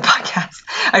reading it on the podcast.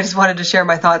 I just wanted to share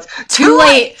my thoughts. Too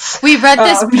late! We read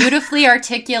this beautifully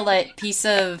articulate piece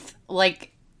of,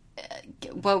 like,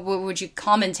 what would you,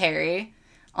 commentary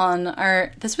on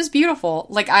our... This was beautiful.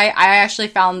 Like, I actually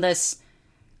found this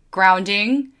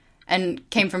grounding and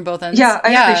came from both ends. Yeah,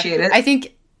 I appreciate it.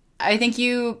 I think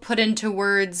you put into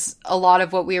words a lot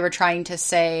of what we were trying to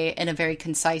say in a very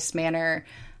concise manner.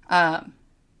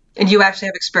 And you actually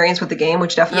have experience with the game,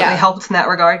 which definitely helps in that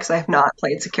regard, because I have not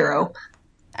played Sekiro.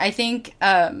 I think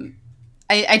I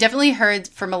definitely heard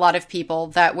from a lot of people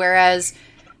that whereas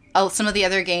some of the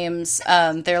other games,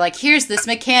 they're like, here's this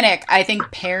mechanic. I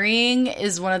think parrying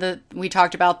is one of the... We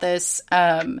talked about this.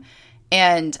 What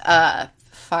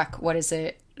is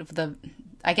it?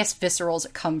 I guess viscerals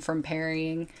that come from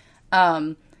parrying.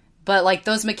 But, like,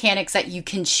 those mechanics that you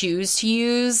can choose to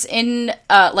use in,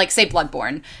 like, say,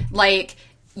 Bloodborne. Like,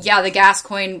 yeah, the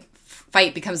Gascoigne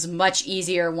fight becomes much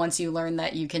easier once you learn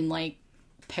that you can, like,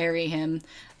 parry him.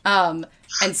 And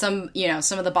some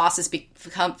of the bosses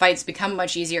fights become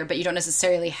much easier, but you don't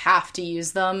necessarily have to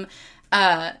use them.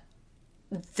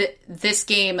 This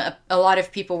game, a lot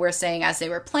of people were saying as they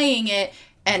were playing it,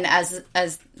 and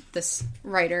as this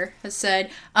writer has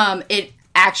said, it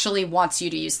actually wants you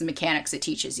to use the mechanics it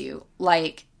teaches you.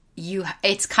 Like,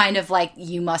 it's kind of like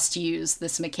you must use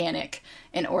this mechanic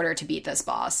in order to beat this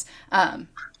boss.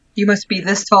 You must be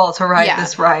this tall to ride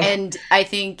this ride. And I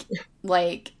think,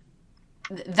 like,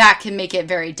 that can make it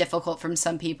very difficult from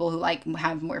some people who, like,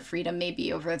 have more freedom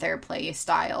maybe over their play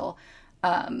style.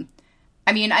 I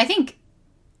mean,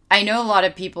 I know a lot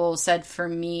of people said for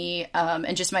me,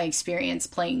 and just my experience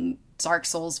playing Dark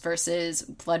Souls versus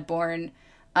Bloodborne,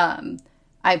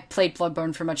 I played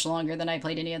Bloodborne for much longer than I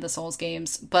played any of the Souls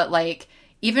games, but, like,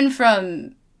 even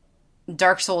from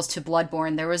Dark Souls to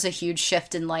Bloodborne, there was a huge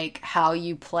shift in, like, how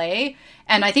you play,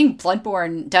 and I think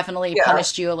Bloodborne definitely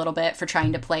punished you a little bit for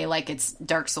trying to play like it's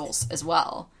Dark Souls as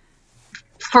well.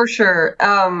 For sure.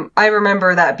 I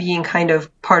remember that being kind of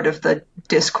part of the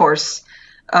discourse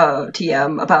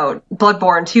TM about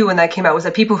Bloodborne 2 when that came out, was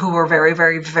that people who were very,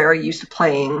 very, very used to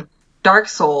playing Dark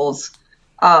Souls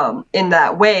in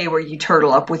that way where you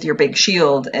turtle up with your big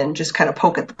shield and just kind of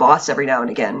poke at the boss every now and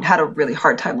again had a really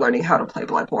hard time learning how to play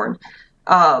Bloodborne.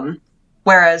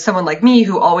 Whereas someone like me,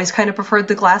 who always kind of preferred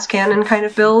the glass cannon kind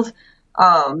of build,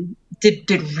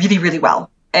 did really, really well.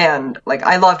 And, like,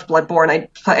 I loved Bloodborne.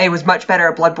 I was much better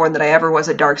at Bloodborne than I ever was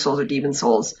at Dark Souls or Demon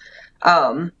Souls.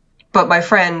 But my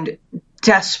friend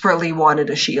desperately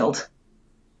wanted a shield.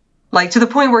 Like, to the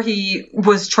point where he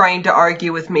was trying to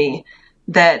argue with me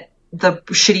that the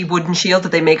shitty wooden shield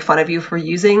that they make fun of you for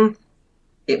using,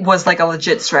 it was, like, a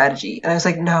legit strategy. And I was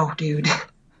like, no, dude.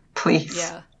 Please.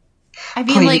 Yeah. I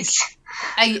mean, please.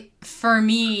 For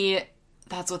me,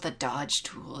 that's what the dodge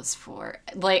tool is for.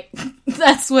 Like,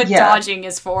 that's what dodging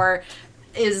is for,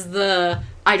 is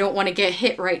I don't want to get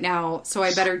hit right now, so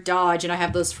I better dodge, and I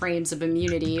have those frames of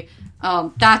immunity.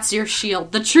 That's your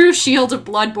shield. The true shield of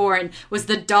Bloodborne was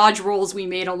the dodge rolls we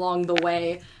made along the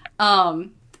way.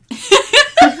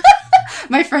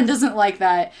 My friend doesn't like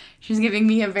that. She's giving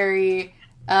me a very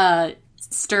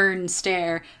stern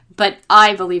stare, but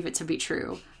I believe it to be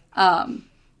true.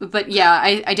 But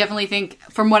yeah, I definitely think,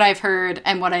 from what I've heard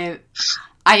and what I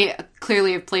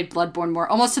clearly have played Bloodborne more,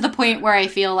 almost to the point where I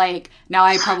feel like now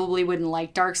I probably wouldn't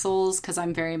like Dark Souls, because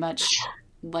I'm very much,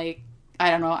 like, I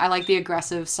don't know, I like the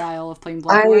aggressive style of playing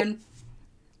Bloodborne.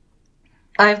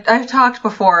 I've talked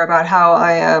before about how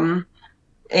I am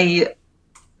a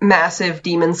massive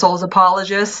Demon Souls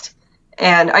apologist,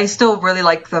 and I still really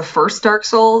like the first Dark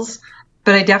Souls,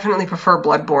 but I definitely prefer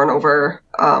Bloodborne over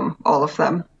all of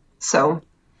them. So...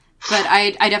 But I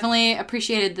definitely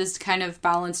appreciated this kind of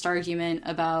balanced argument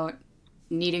about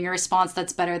needing a response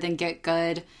that's better than get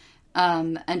good,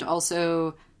 and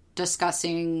also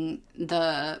discussing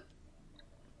the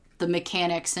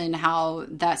mechanics and how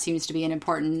that seems to be an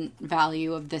important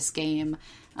value of this game,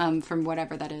 from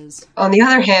whatever that is. On the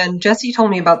other hand, Jesse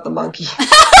told me about the monkey.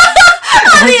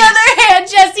 On the other hand,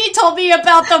 Jesse told me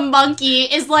about the monkey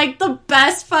is, like, the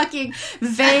best fucking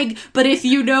vague, but if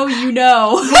you know, you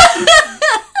know.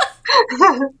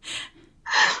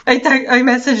 I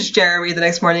messaged Jeremy the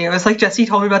next morning. I was like, Jesse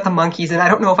told me about the monkeys, and I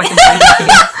don't know if I can find the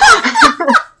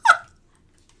game.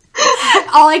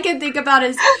 All I can think about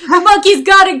is, the monkey's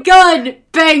got a gun!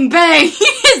 Bang, bang!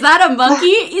 Is that a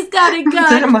monkey? He's got a gun! Is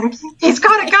that a monkey? He's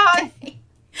got a gun!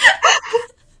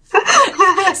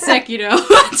 Sekiro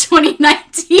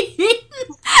 2019.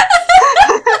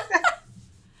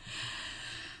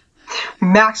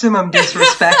 Maximum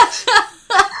disrespect.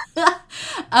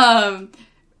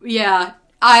 Yeah,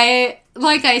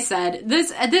 like I said,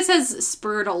 this has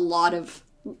spurred a lot of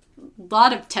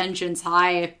tensions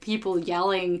high, people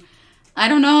yelling. I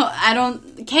don't know,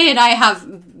 Kay and I have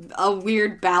a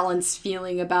weird balanced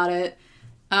feeling about it.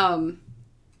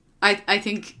 I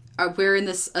think we're in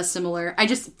a similar,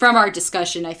 from our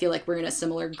discussion, I feel like we're in a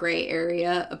similar gray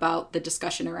area about the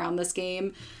discussion around this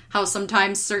game. How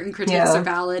sometimes certain critiques are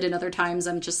valid and other times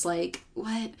I'm just like,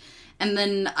 what? And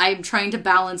then I'm trying to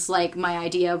balance, like, my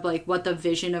idea of, like, what the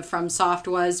vision of FromSoft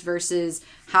was versus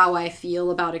how I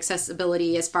feel about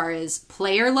accessibility as far as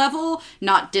player level,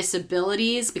 not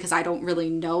disabilities, because I don't really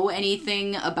know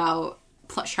anything about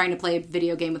trying to play a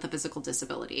video game with a physical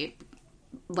disability.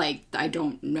 Like, I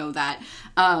don't know that.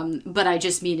 But I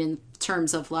just mean in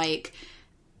terms of, like,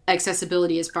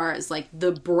 accessibility as far as, like,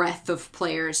 the breadth of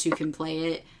players who can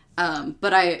play it.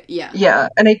 Yeah,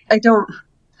 and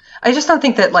I just don't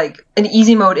think that, like, an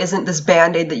easy mode isn't this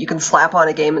band-aid that you can slap on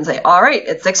a game and say, all right,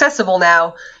 it's accessible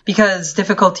now, because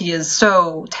difficulty is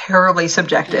so terribly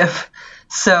subjective.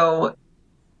 So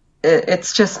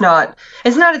it's just not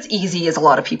as easy as a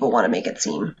lot of people want to make it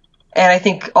seem. And I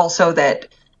think also that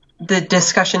the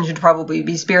discussion should probably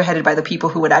be spearheaded by the people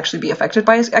who would actually be affected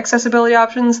by accessibility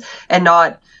options and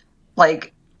not,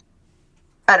 like,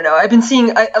 I don't know, I've been seeing,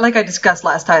 like I discussed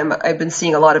last time, I've been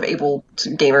seeing a lot of able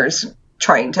gamers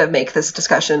trying to make this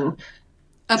discussion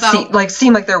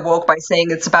seem like they're woke by saying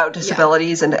it's about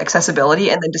disabilities and accessibility,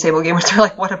 and then disabled gamers are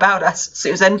like, what about us,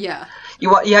 Susan? Yeah.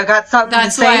 You got something to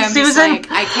say, why I'm Susan? just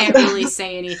like, I can't really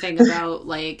say anything about,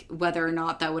 like, whether or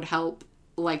not that would help,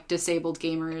 like, disabled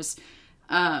gamers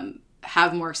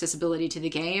have more accessibility to the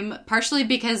game, partially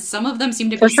because some of them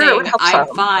seem to be saying, I'm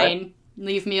fine,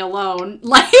 leave me alone.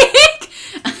 Like,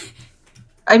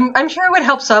 I'm sure it would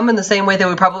help some in the same way that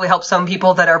would probably help some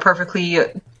people that are perfectly,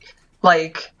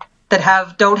 like,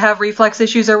 that don't have reflex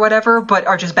issues or whatever, but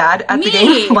are just bad at the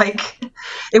game. Like,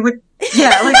 it would,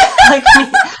 yeah, like me.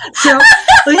 So,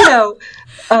 you know,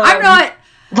 I'm not.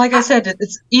 Like I said,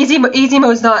 it's easy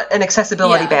mode's not an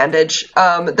accessibility bandage.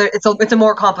 It's a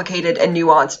more complicated and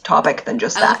nuanced topic than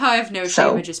just that. I love how I have no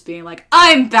shame in just being like,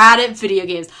 I'm bad at video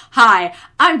games. Hi,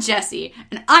 I'm Jessie,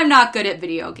 and I'm not good at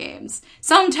video games.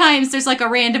 Sometimes there's, like, a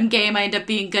random game I end up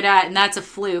being good at, and that's a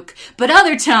fluke. But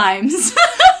other times,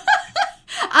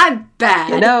 I'm bad.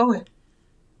 You know,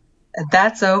 and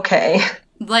that's okay.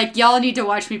 Like, y'all need to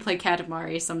watch me play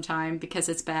Katamari sometime, because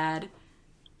it's bad.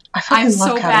 I'm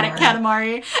so bad at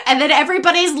Katamari. And then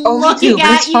everybody's looking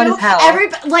at you.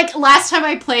 Like, last time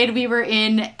I played,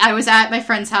 I was at my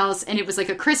friend's house, and it was like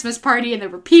a Christmas party, and there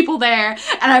were people there,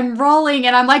 and I'm rolling,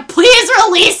 and I'm like, please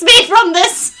release me from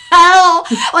this hell!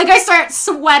 Like, I start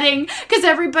sweating, because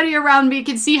everybody around me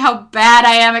can see how bad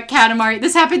I am at Katamari.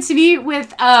 This happened to me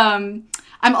with, I'm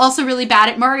also really bad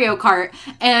at Mario Kart,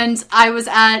 and I was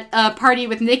at a party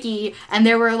with Nikki, and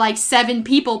there were, like, 7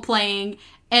 people playing,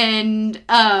 and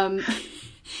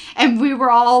we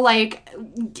were all, like,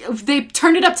 they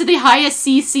turned it up to the highest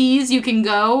CCs you can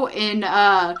go in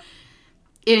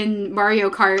Mario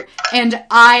Kart, and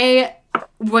I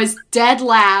was dead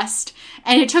last,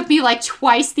 and it took me, like,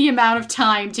 twice the amount of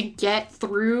time to get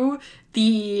through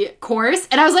the course,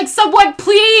 and I was like, someone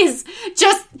please,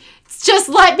 just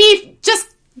let me, just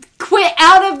quit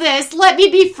out of this, let me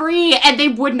be free, and they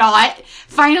would not.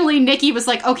 Finally, Nikki was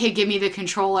like, okay, give me the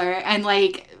controller, and,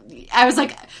 like, I was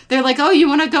like, they're like, oh, you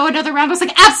want to go another round? I was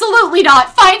like, absolutely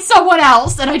not, find someone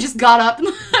else, and I just got up, and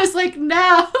I was like,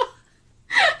 no,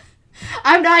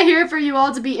 I'm not here for you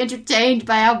all to be entertained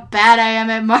by how bad I am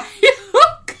at Mario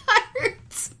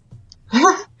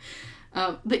Kart.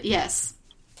 But yes,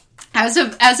 as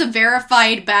a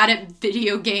verified bad at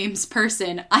video games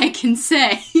person, I can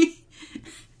say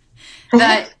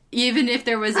that even if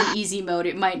there was an easy mode,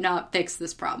 it might not fix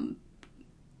this problem.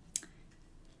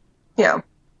 Yeah.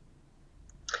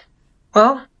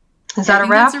 Well, is that a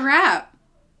wrap? That's a wrap.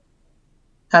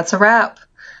 That's a wrap.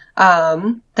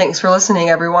 Thanks for listening,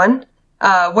 everyone.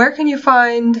 Where can you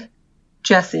find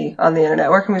Jessie on the internet?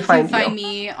 Where can we find you? You can find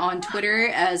me on Twitter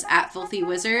as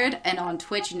 @FilthyWizard and on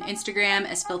Twitch and Instagram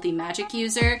as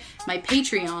FilthyMagicUser. My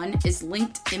Patreon is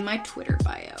linked in my Twitter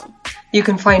bio. You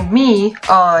can find me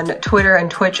on Twitter and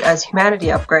Twitch as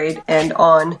Humanity Upgrade and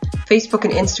on Facebook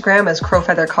and Instagram as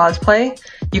Crowfeather Cosplay.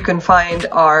 You can find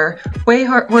our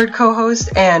Wayward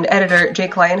co-host and editor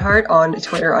Jake Lionheart on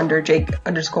Twitter under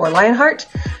Jake_Lionheart.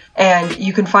 And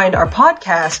you can find our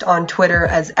podcast on Twitter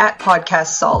as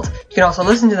 @PodcastSalt. You can also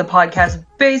listen to the podcast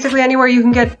basically anywhere you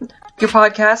can get your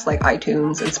podcasts, like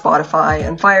iTunes and Spotify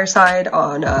and Fireside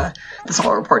on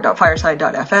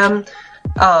thesaltreport.fireside.fm.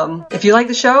 If you like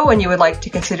the show and you would like to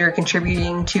consider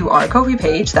contributing to our Ko-fi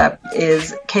page, that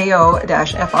is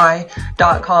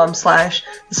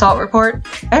ko-fi.com/thesaltreport.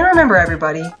 And remember,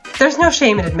 everybody, there's no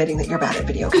shame in admitting that you're bad at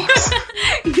video games.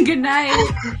 Good night.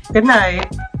 Good night.